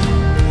us,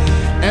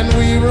 and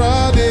we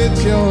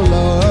radiate your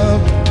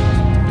love.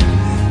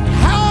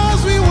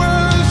 As we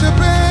worship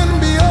and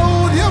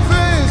behold your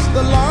face,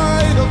 the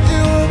light of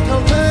your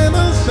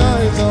countenance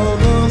shines on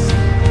us,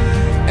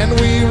 and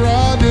we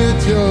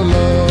radiate your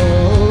love.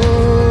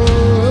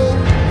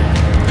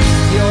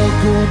 Your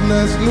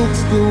goodness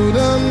looks good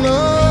on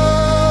us.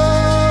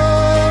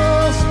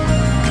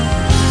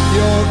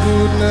 Your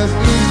goodness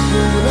looks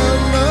good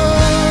on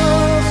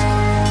us,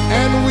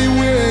 and we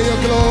wear your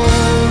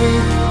glory.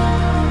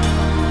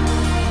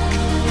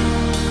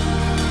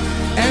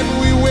 And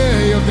we wear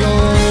your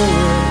glory.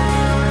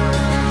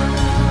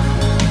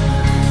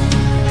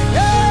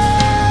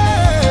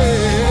 Yeah.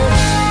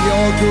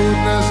 Your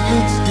goodness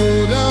looks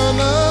good on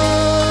us.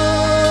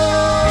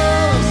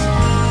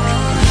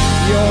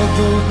 Your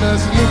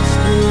goodness looks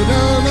good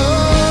on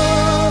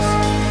us,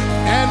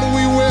 and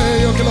we wear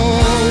your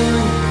glory.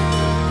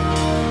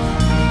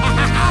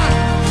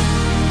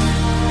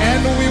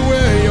 And we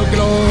wear your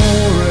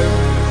glory.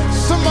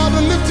 Somebody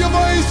lift your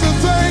voice and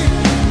say,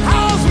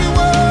 as we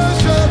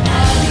worship,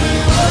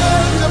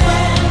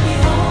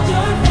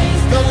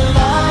 the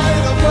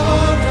light of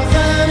your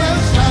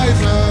countenance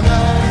shines on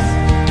us,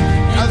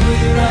 as we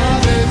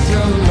radiate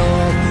your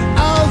love.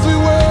 As we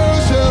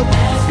worship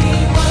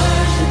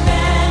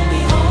and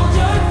behold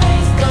your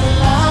face, the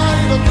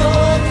light of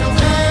your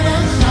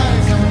countenance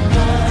shines on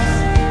us,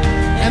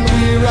 and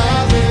we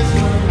radiate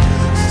your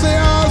love. Say,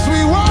 as we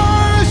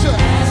worship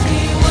and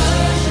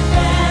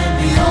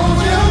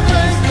behold your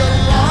face, the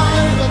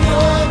light of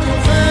your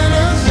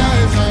countenance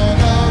shines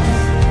on us,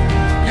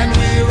 and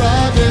we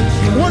radiate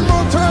your love. One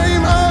more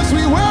time, as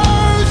we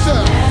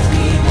worship,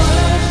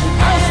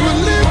 as we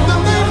lift the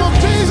name of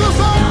Jesus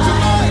up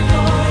tonight,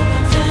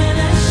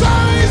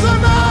 shines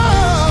on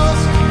us.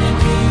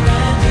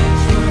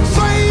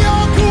 Say,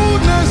 your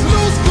goodness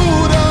looks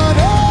good on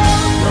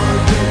us.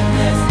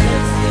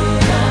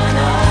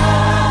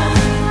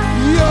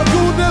 Your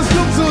goodness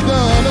looks good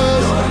on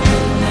us,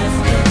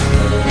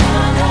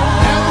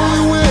 and we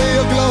wear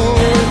your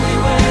glory.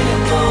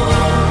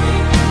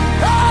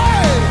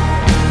 Hey,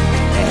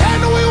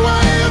 and we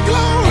wear your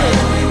glory.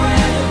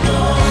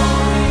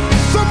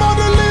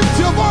 Somebody lift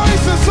your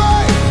voice and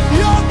say,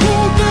 your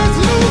goodness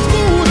looks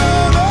good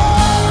on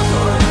us.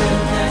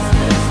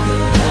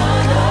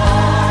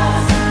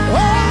 Oh,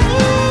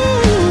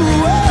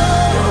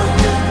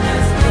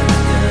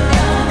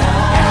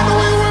 and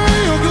we wear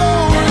your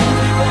glory.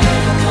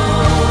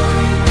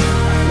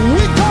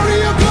 We carry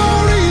your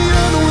glory,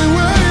 and we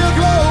wear your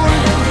glory.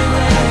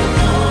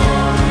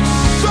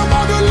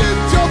 Somebody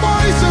lift your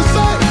voice and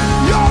say,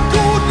 your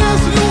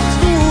goodness looks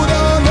good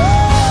on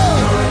us.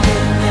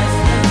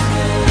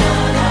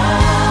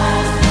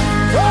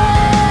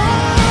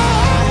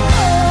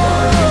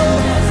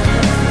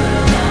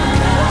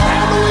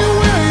 And we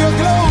wear your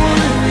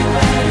glory.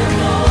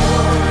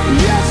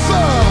 Yes,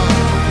 sir.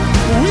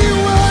 We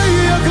wear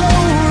your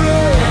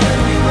glory.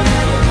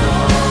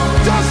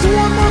 Just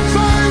one more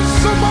time,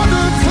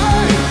 somebody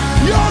say,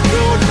 your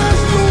goodness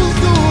looks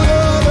good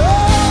on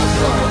us.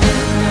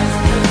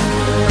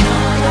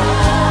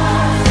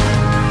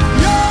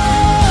 Yeah.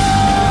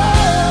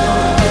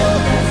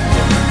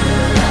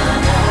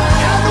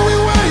 And we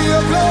wear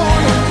your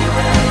glory.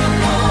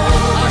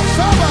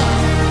 Ashaba.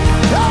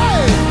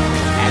 Hey.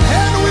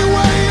 And we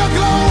wear your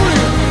glory.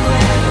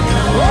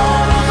 Oh,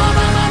 no, no,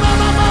 no, no, no,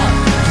 no, no.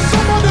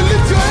 Somebody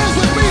lift your hands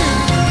with me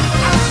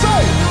and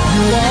say,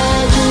 you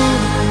are good,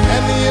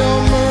 and your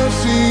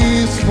mercy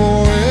is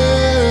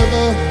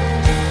forever.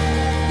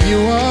 You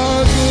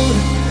are good,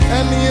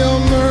 and your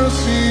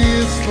mercy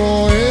is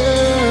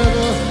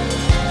forever.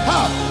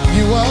 Ha!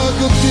 You are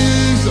good,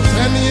 Jesus,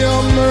 and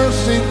your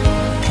mercy.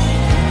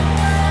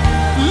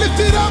 Lift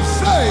it up,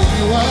 say,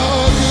 you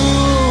are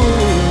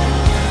good.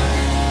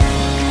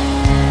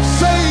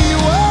 Say, you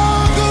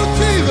are good,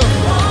 Jesus.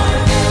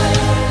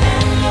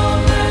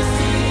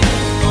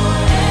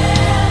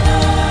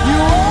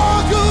 You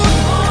are good.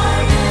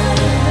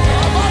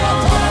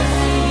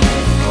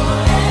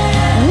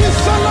 We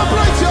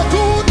celebrate your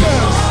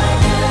goodness.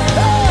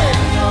 Hey.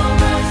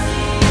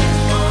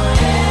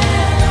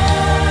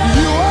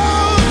 You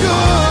are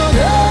good.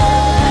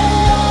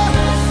 Yeah.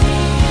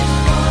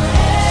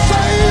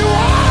 Say you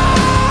are.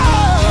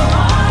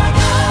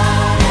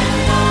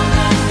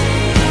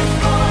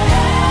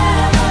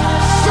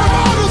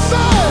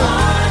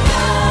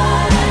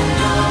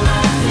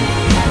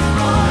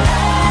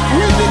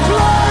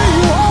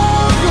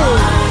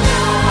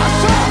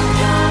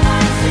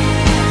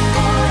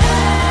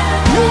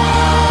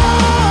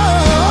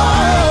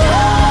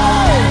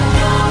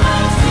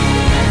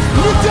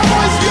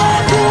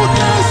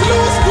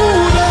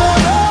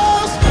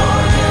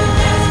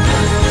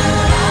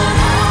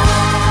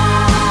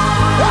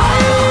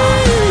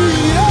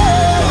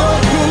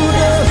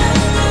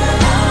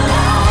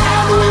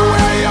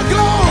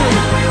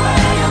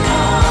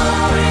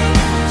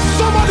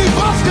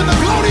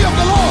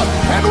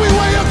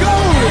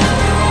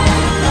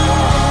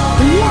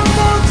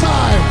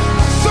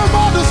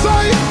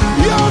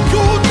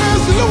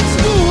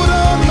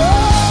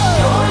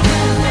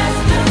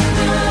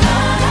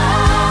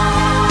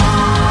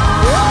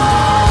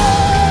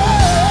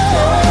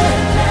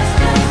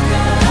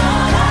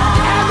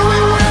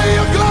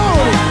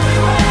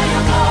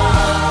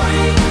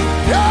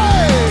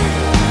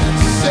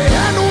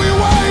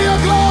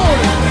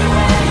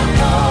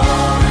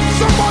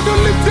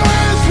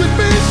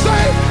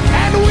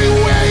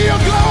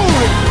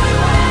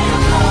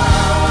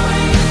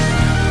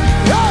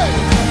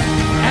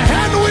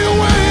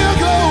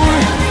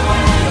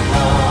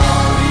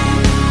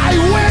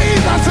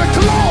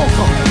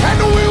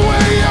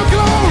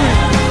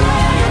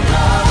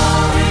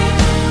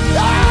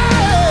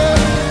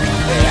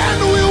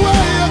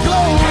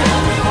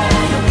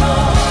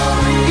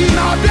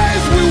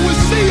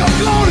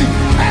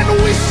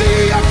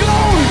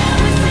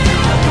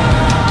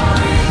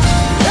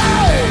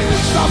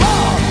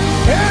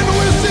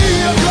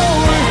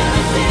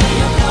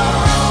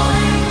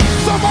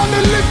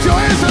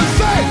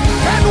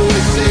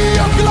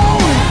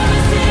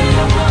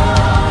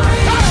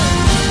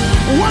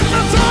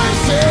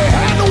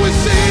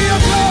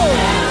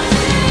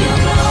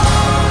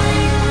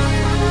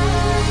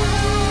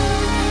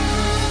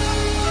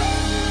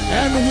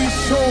 and we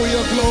show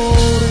your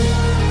glory.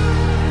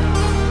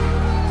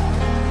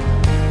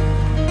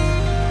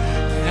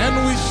 And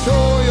we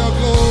show your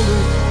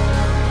glory.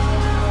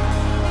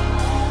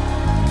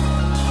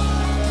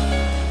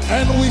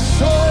 And we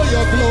show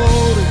your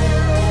glory.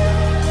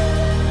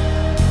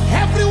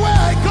 Everywhere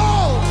I go,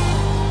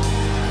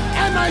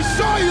 and I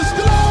show his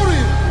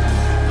glory.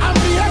 I'm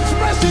the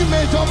express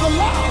image of the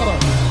Lord.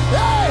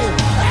 Hey,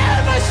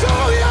 and I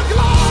show your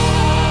glory.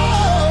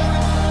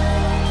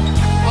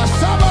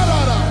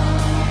 Asabarara.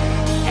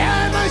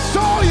 And I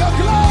show your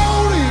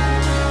glory.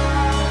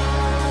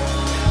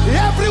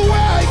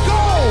 Everywhere I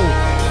go,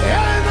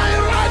 and I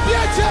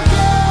radiate your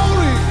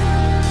glory.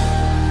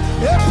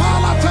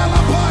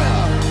 Epalatalapaya.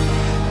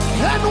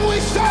 And we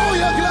show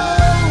your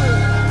glory.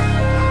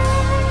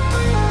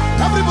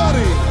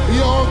 Everybody,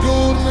 your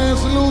goodness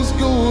looks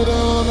good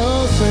on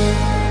us.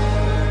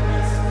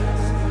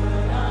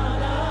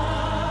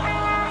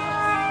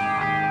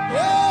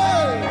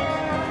 Hey.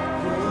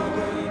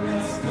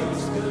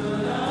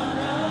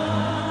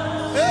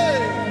 Hey.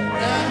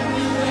 And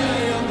we wear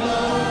your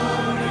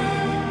glory.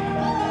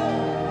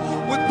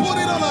 We put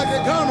it on like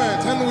a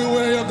garment, and we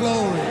wear your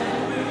glory.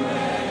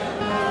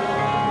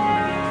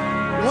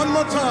 One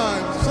more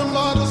time,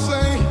 somebody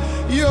say,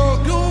 your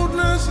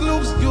goodness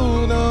looks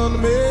good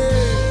on me.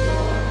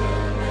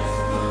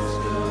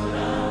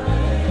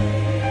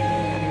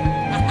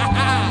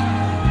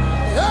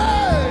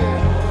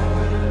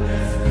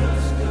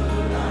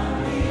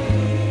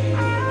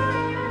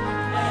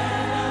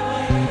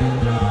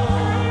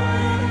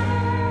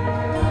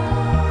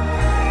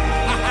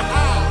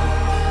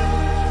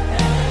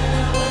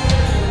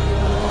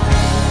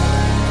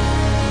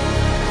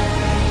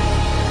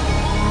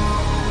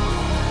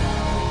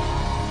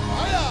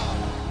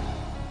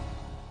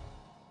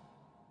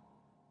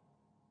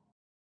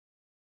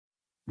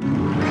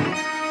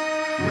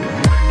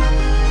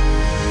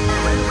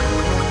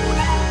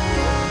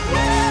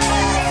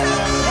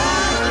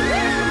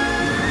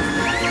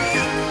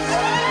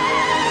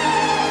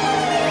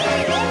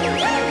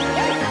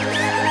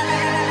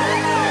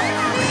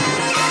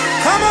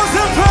 Come on,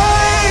 some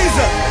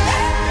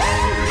praise.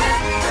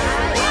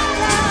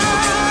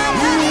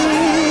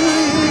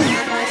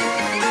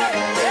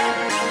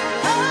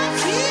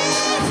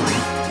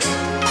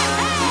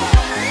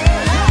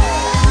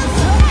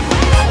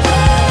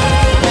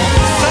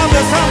 Sambe,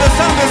 sambe,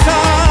 sambe,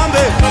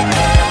 sambe.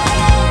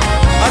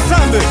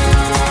 Asambe.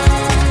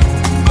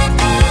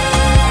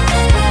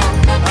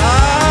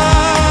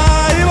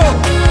 Ivo.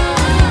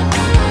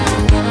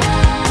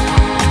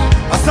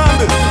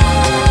 Asambe.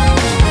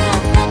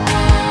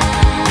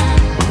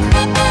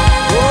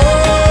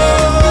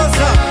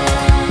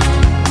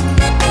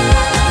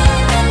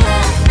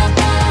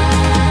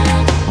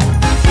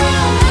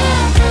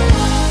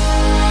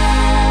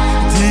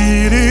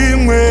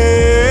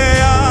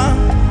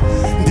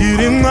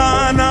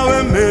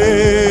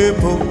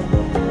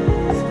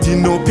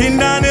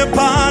 Pindane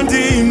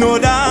pandi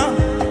noda,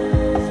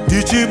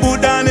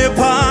 dichibudane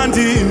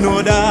pandi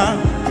noda.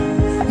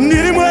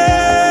 Nirimwe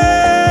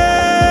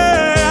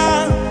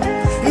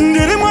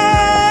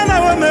na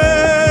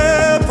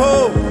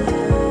wemepo,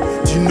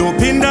 dino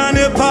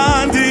pindane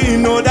pandi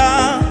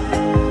noda,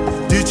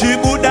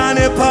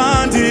 dichibudane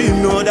pandi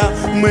noda.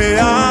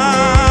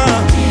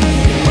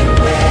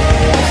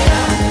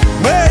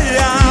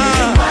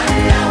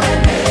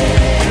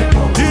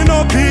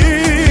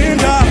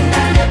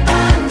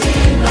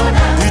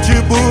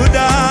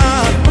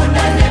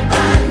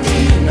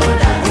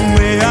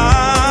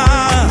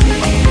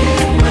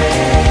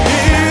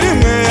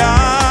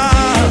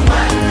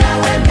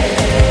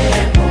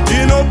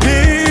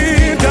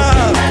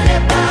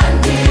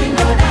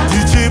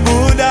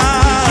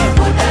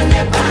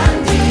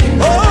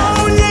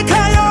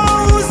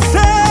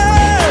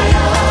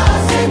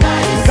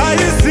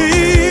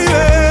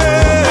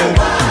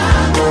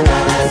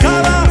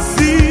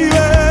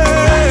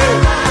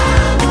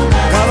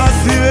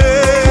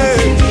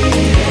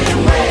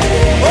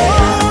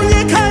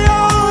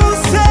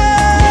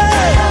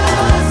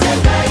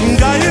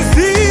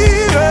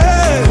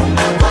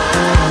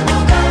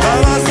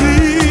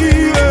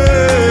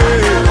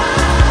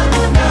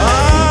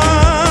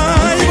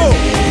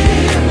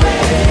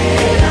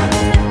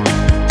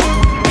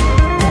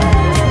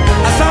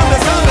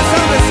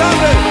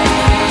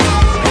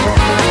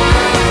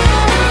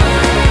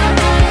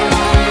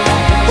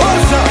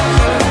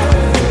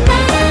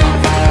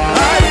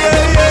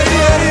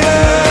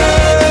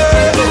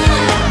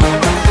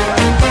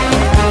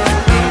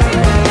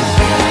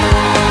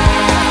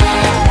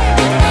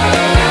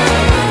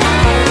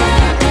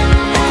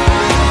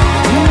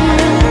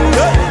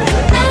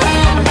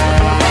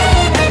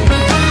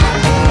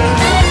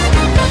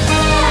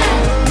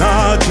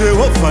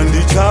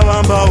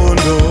 Chavamba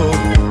ondo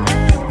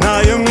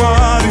naye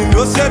mwari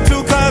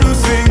ndosetuka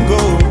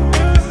rusingo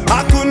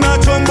hakuna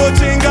chombo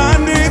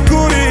chingani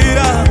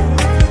kurira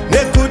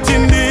nekuti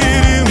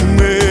ndiri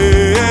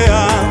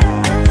mweya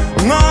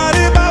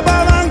mwari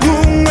baba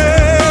vangu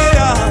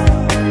mweya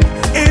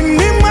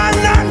ini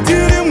mwana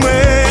ndiri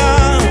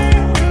mweya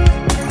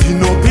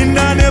ndino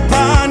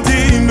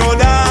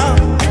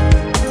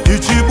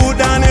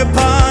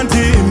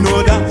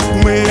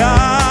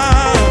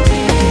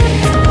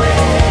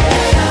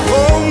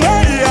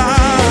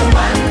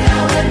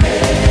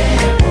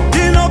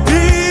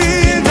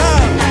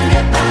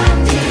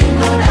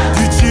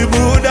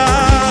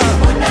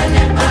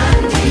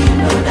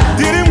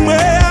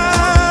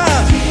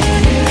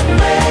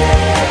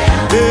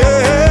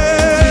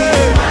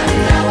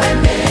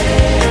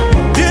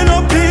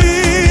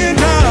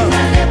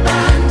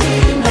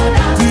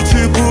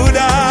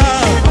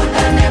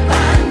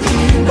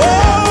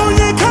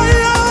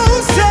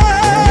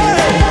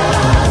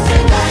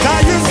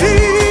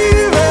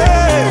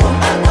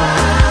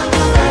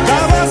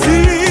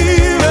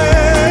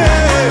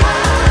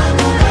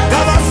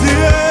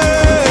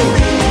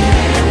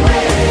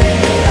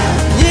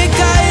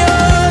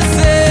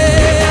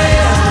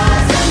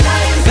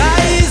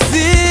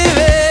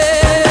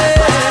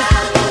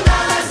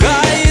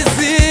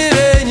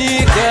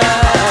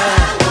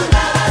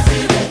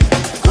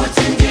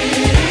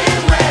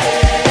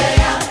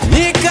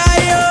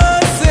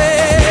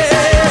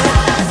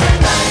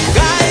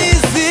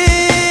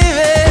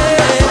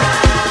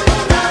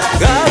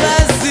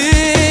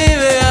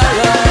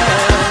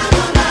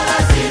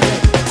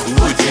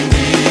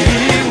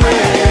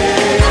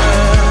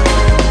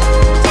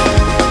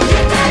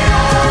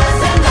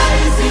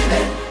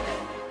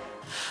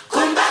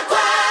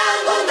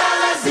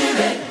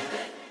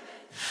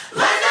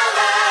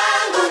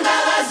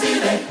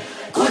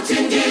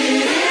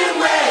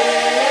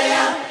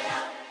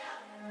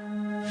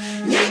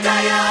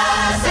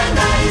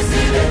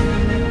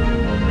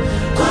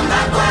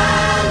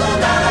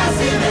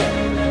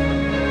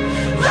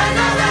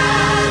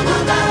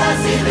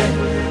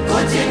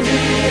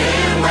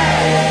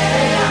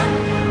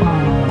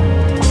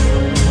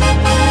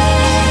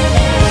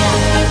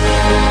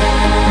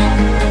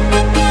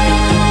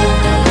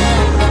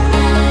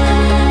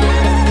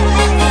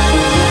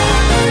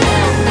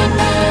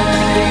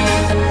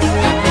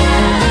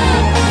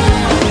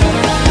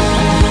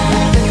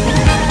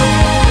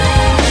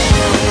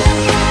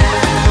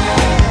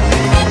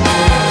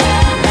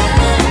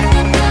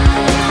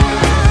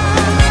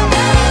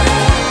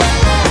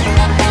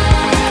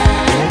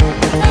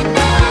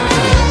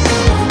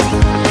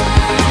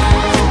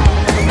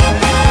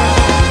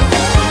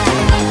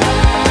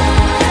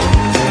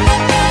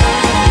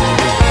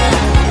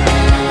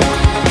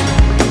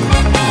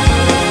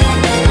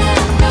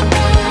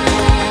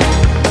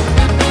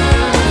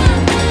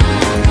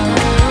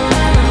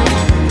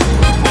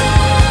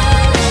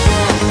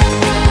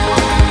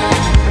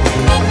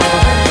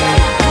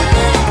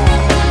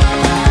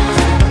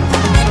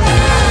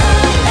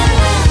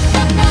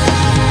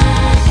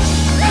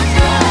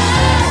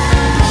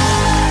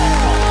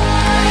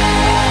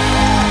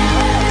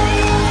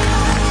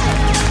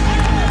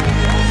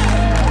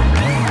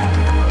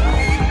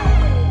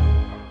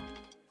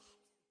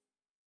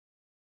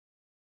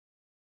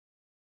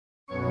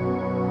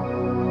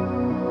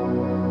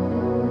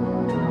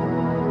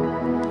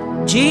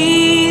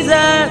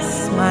Jesus,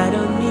 smile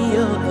on me,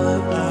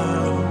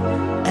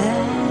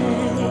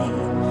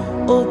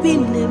 open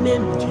the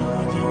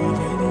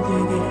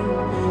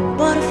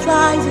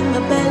butterflies in my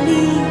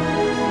belly,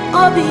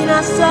 open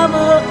a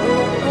summer.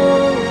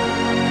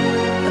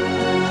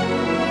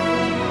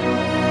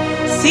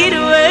 See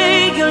the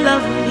way you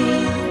love me,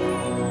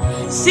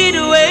 see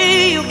the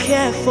way you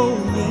care for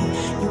me.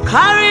 You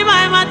carry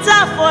my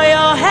matter for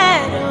your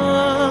head,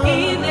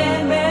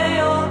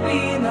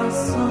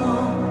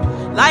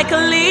 like a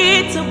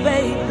little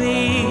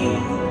baby.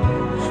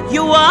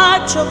 You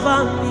watch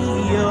over me,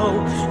 oh.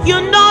 You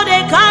know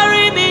they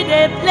carry me,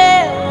 they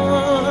play,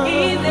 oh.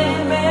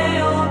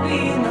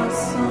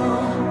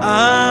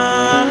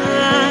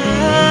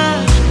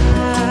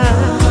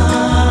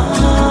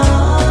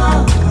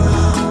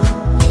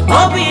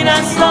 Obina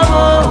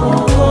samo,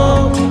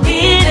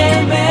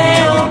 ireme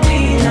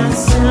obina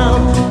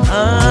samo.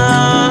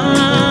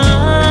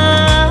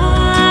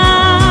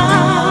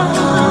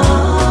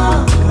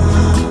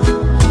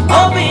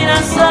 Obina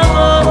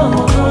samo,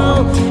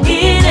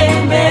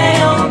 ireme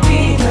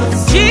obina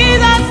samo.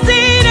 Jesus,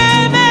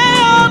 ireme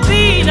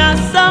obina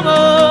samo.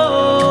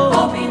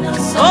 Obina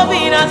samo,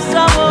 obina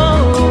samo,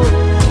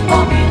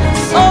 obina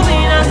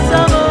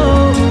samo,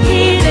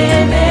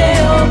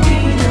 ireme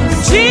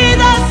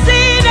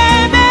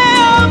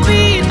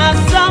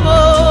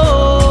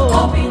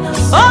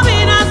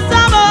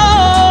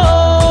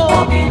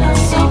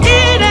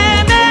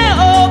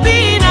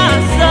obina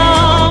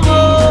samo.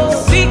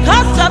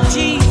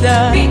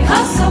 Jesus.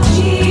 Because of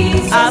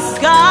Jesus, I've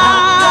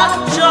got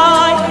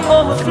joy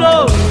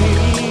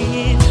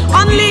overflowing,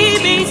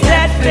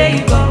 unlimited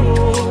favor.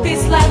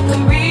 It's like a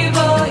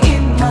river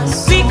in my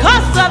soul.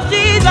 Because of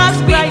Jesus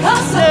Christ,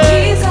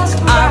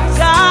 I've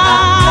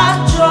got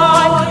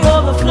joy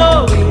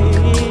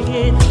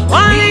overflowing,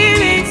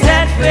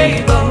 unlimited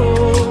favor.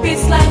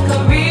 It's like a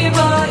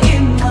river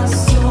in my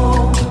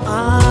soul.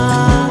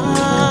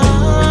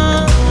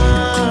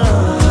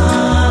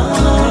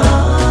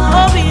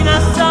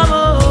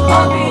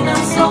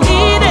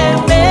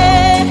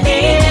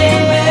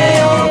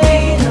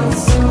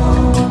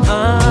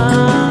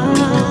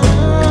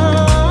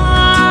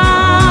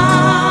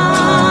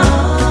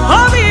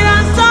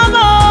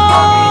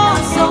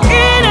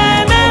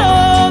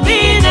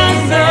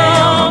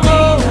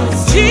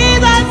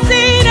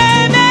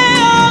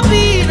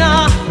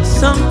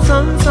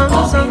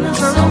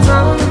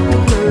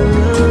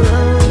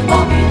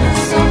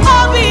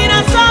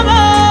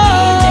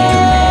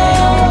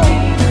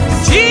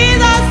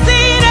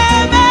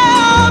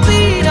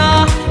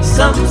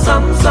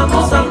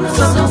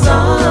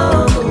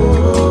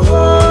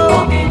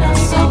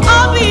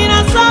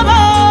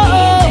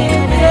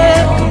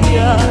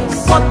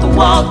 What the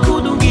world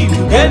couldn't give,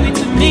 you gave it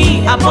to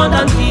me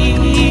abundantly,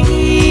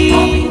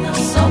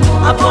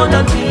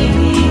 abundantly.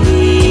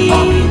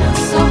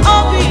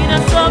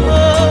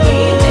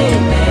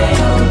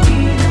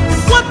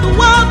 What the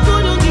world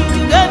couldn't give,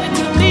 you gave it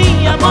to me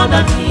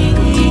abundantly,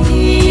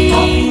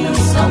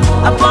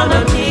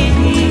 abundantly.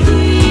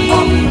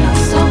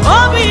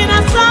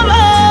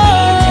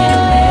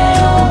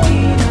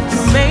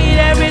 Made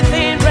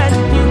everything brand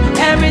new,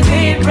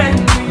 everything brand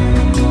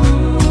new.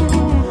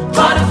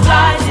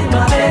 Butterflies in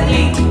my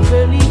belly,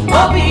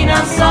 obina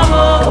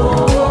samo.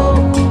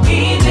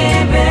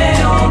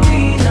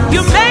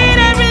 You made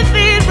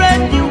everything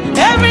brand new,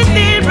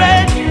 everything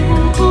brand new.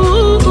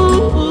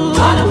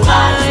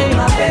 Butterflies in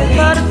my belly,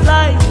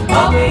 butterflies,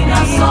 obina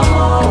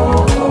samo.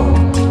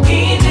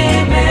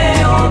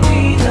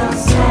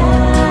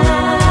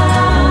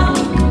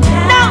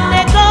 Now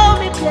they call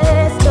me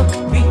blessed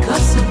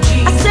because of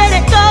Jesus. I said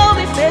they call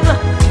me favor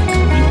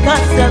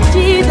because of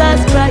Jesus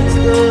Christ.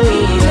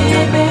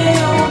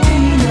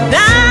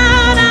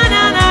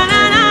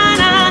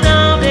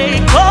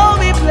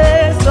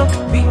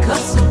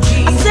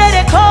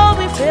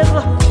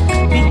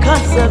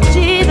 Because of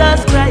Jesus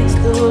Christ,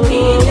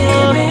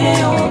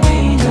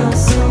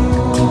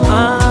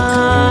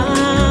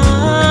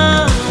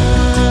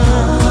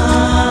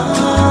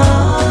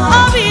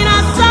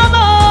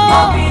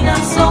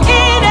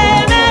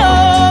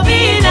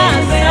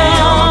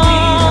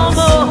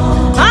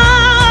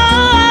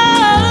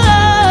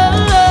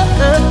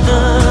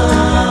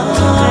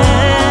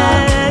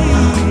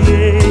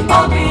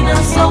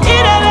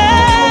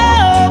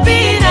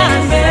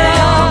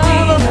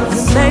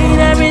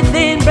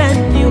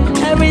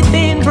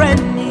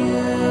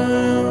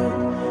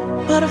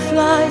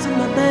 butterflies in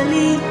my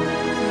belly,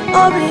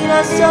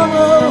 obina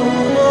samo.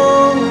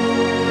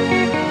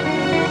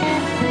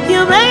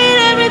 You made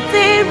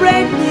everything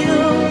brand new,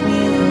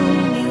 new,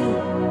 new.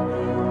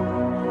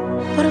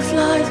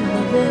 Butterflies in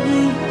my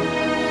belly,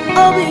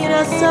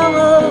 obina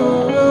samo.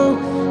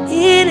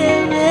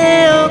 Ireme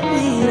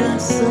obina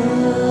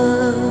samo.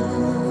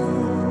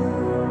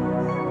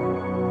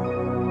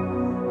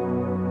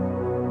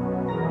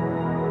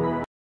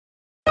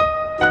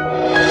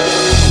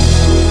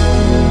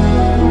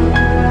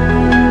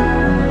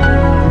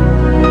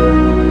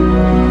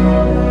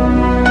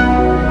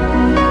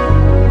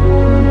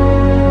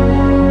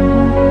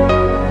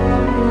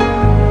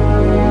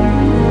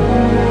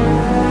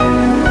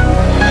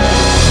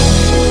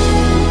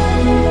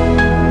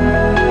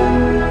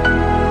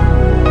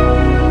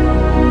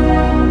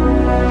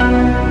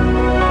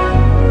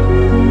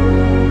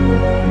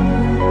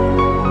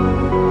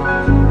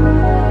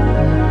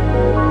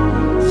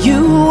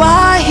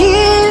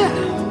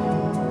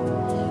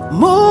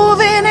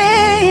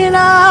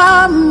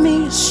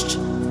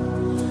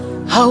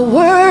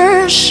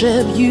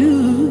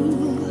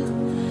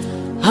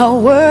 I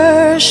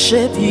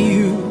worship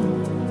you.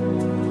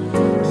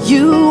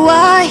 You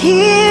are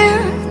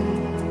here,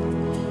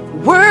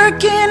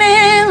 working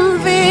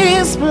in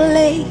this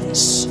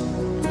place.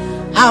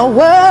 I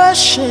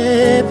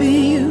worship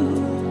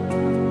you.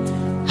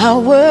 I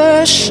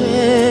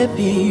worship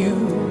you.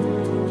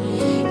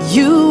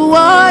 You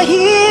are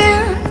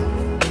here,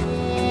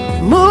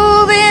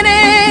 moving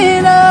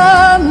in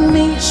our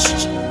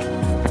midst.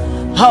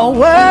 I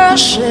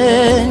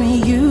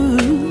worship you.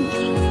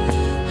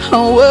 I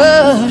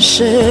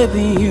worship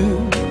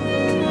you.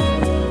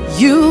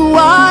 You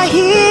are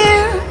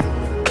here,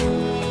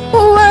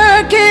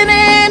 working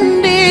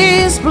in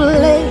this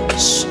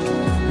place.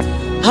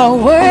 I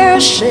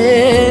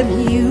worship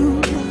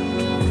you.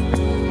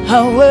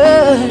 I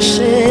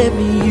worship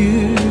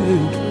you.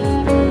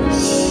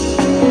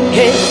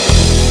 Hey,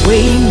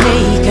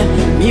 waymaker,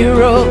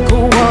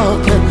 miracle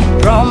worker,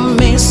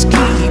 promise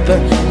keeper,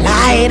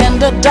 light in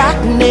the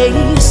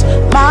darkness.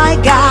 My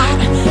God,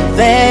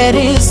 that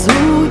is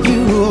who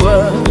you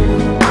are.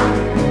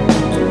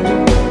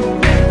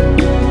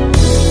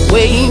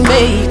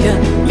 Waymaker,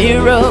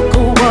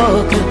 miracle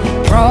worker,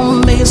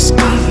 promise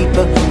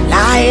keeper,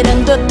 light in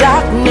the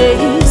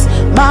darkness.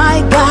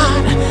 My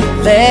God,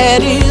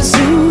 that is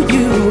who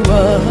you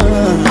are.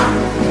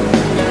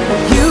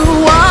 You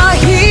are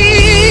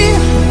here,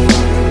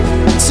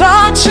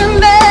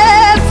 touching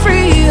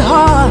every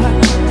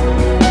heart.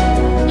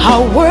 I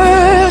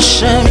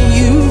worship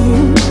you.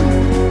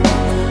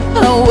 I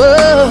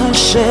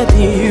worship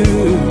you.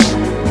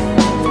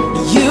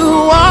 You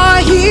are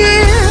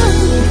here,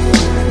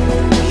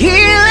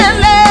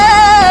 healing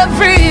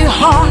every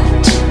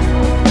heart.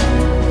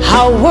 I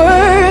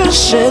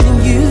worship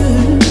you.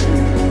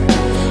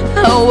 I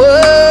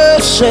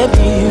worship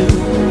you.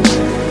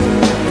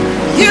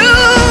 You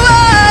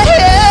are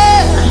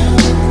here,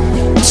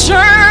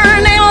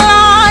 turning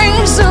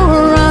lives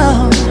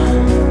around.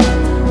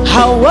 I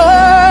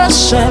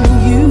worship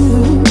you.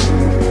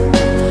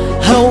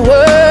 I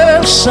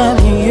worship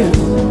you.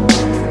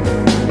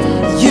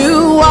 You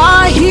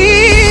are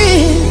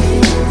here,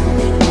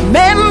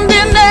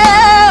 mending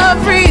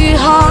every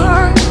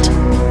heart.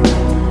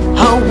 I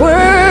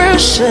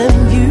worship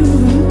you.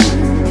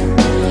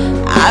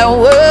 I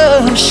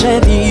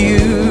worship you.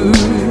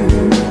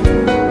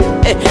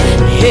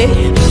 Hey,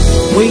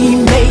 we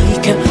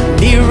make a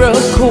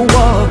miracle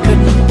worker,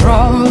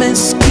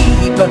 promise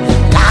keeper,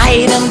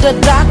 light in the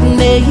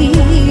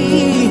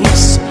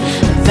darkness.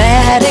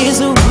 That is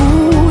who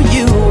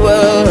you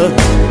are.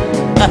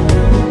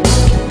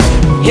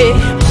 Hey,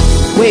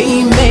 we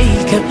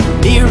make a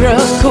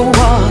miracle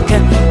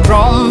worker,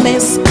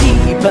 promise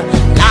keeper,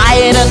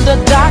 light in the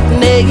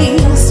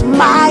darkness.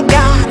 My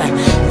God,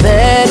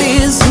 that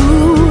is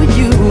who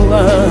you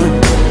are.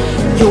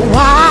 You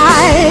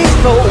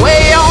wipe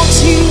away all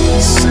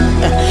tears,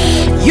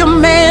 you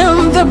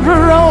mend the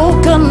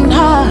broken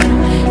heart.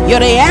 You're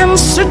the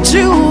answer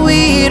to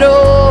it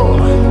all,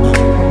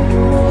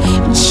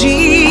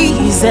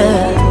 Jesus.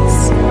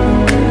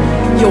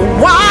 You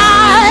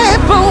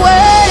wipe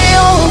away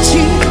all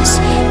tears,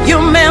 you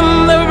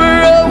mend the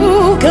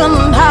broken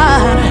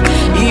heart.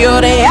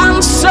 You're the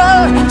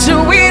answer to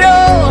it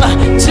all,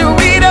 to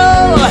it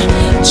all,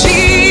 Jesus.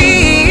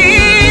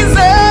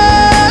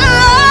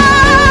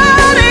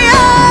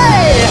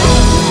 Yeah.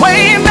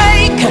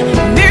 Waymaker,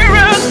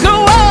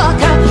 miracle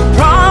worker,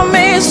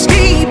 promise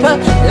keeper,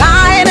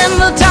 light in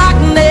the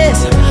darkness.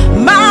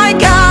 My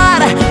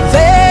God,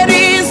 that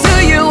is who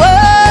you are.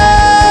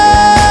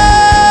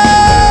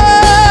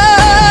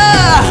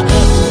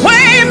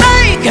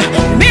 Waymaker,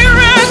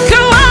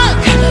 miracle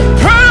worker,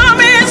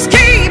 promise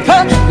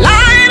keeper,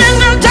 light in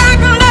the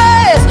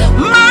darkness.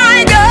 My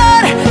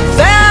God,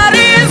 that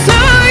is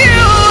who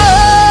you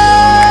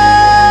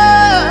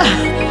are.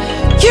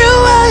 You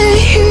are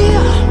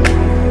here,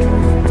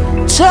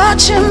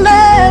 touching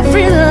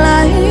every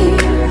life.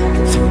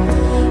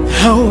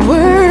 I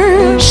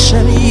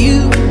worship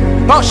you.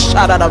 Oh,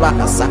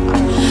 shadadabakasa.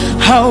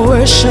 I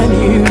worship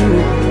you.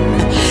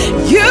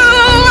 You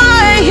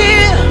are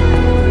here,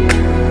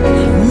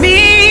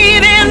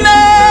 meeting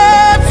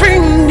every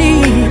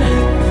need.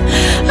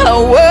 I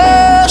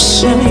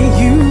worship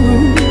you.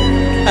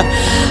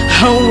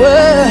 I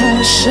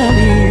worship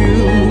you.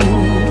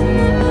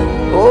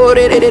 Oh,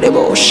 de de de de,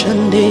 bo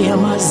shande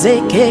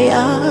amazeke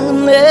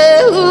ane.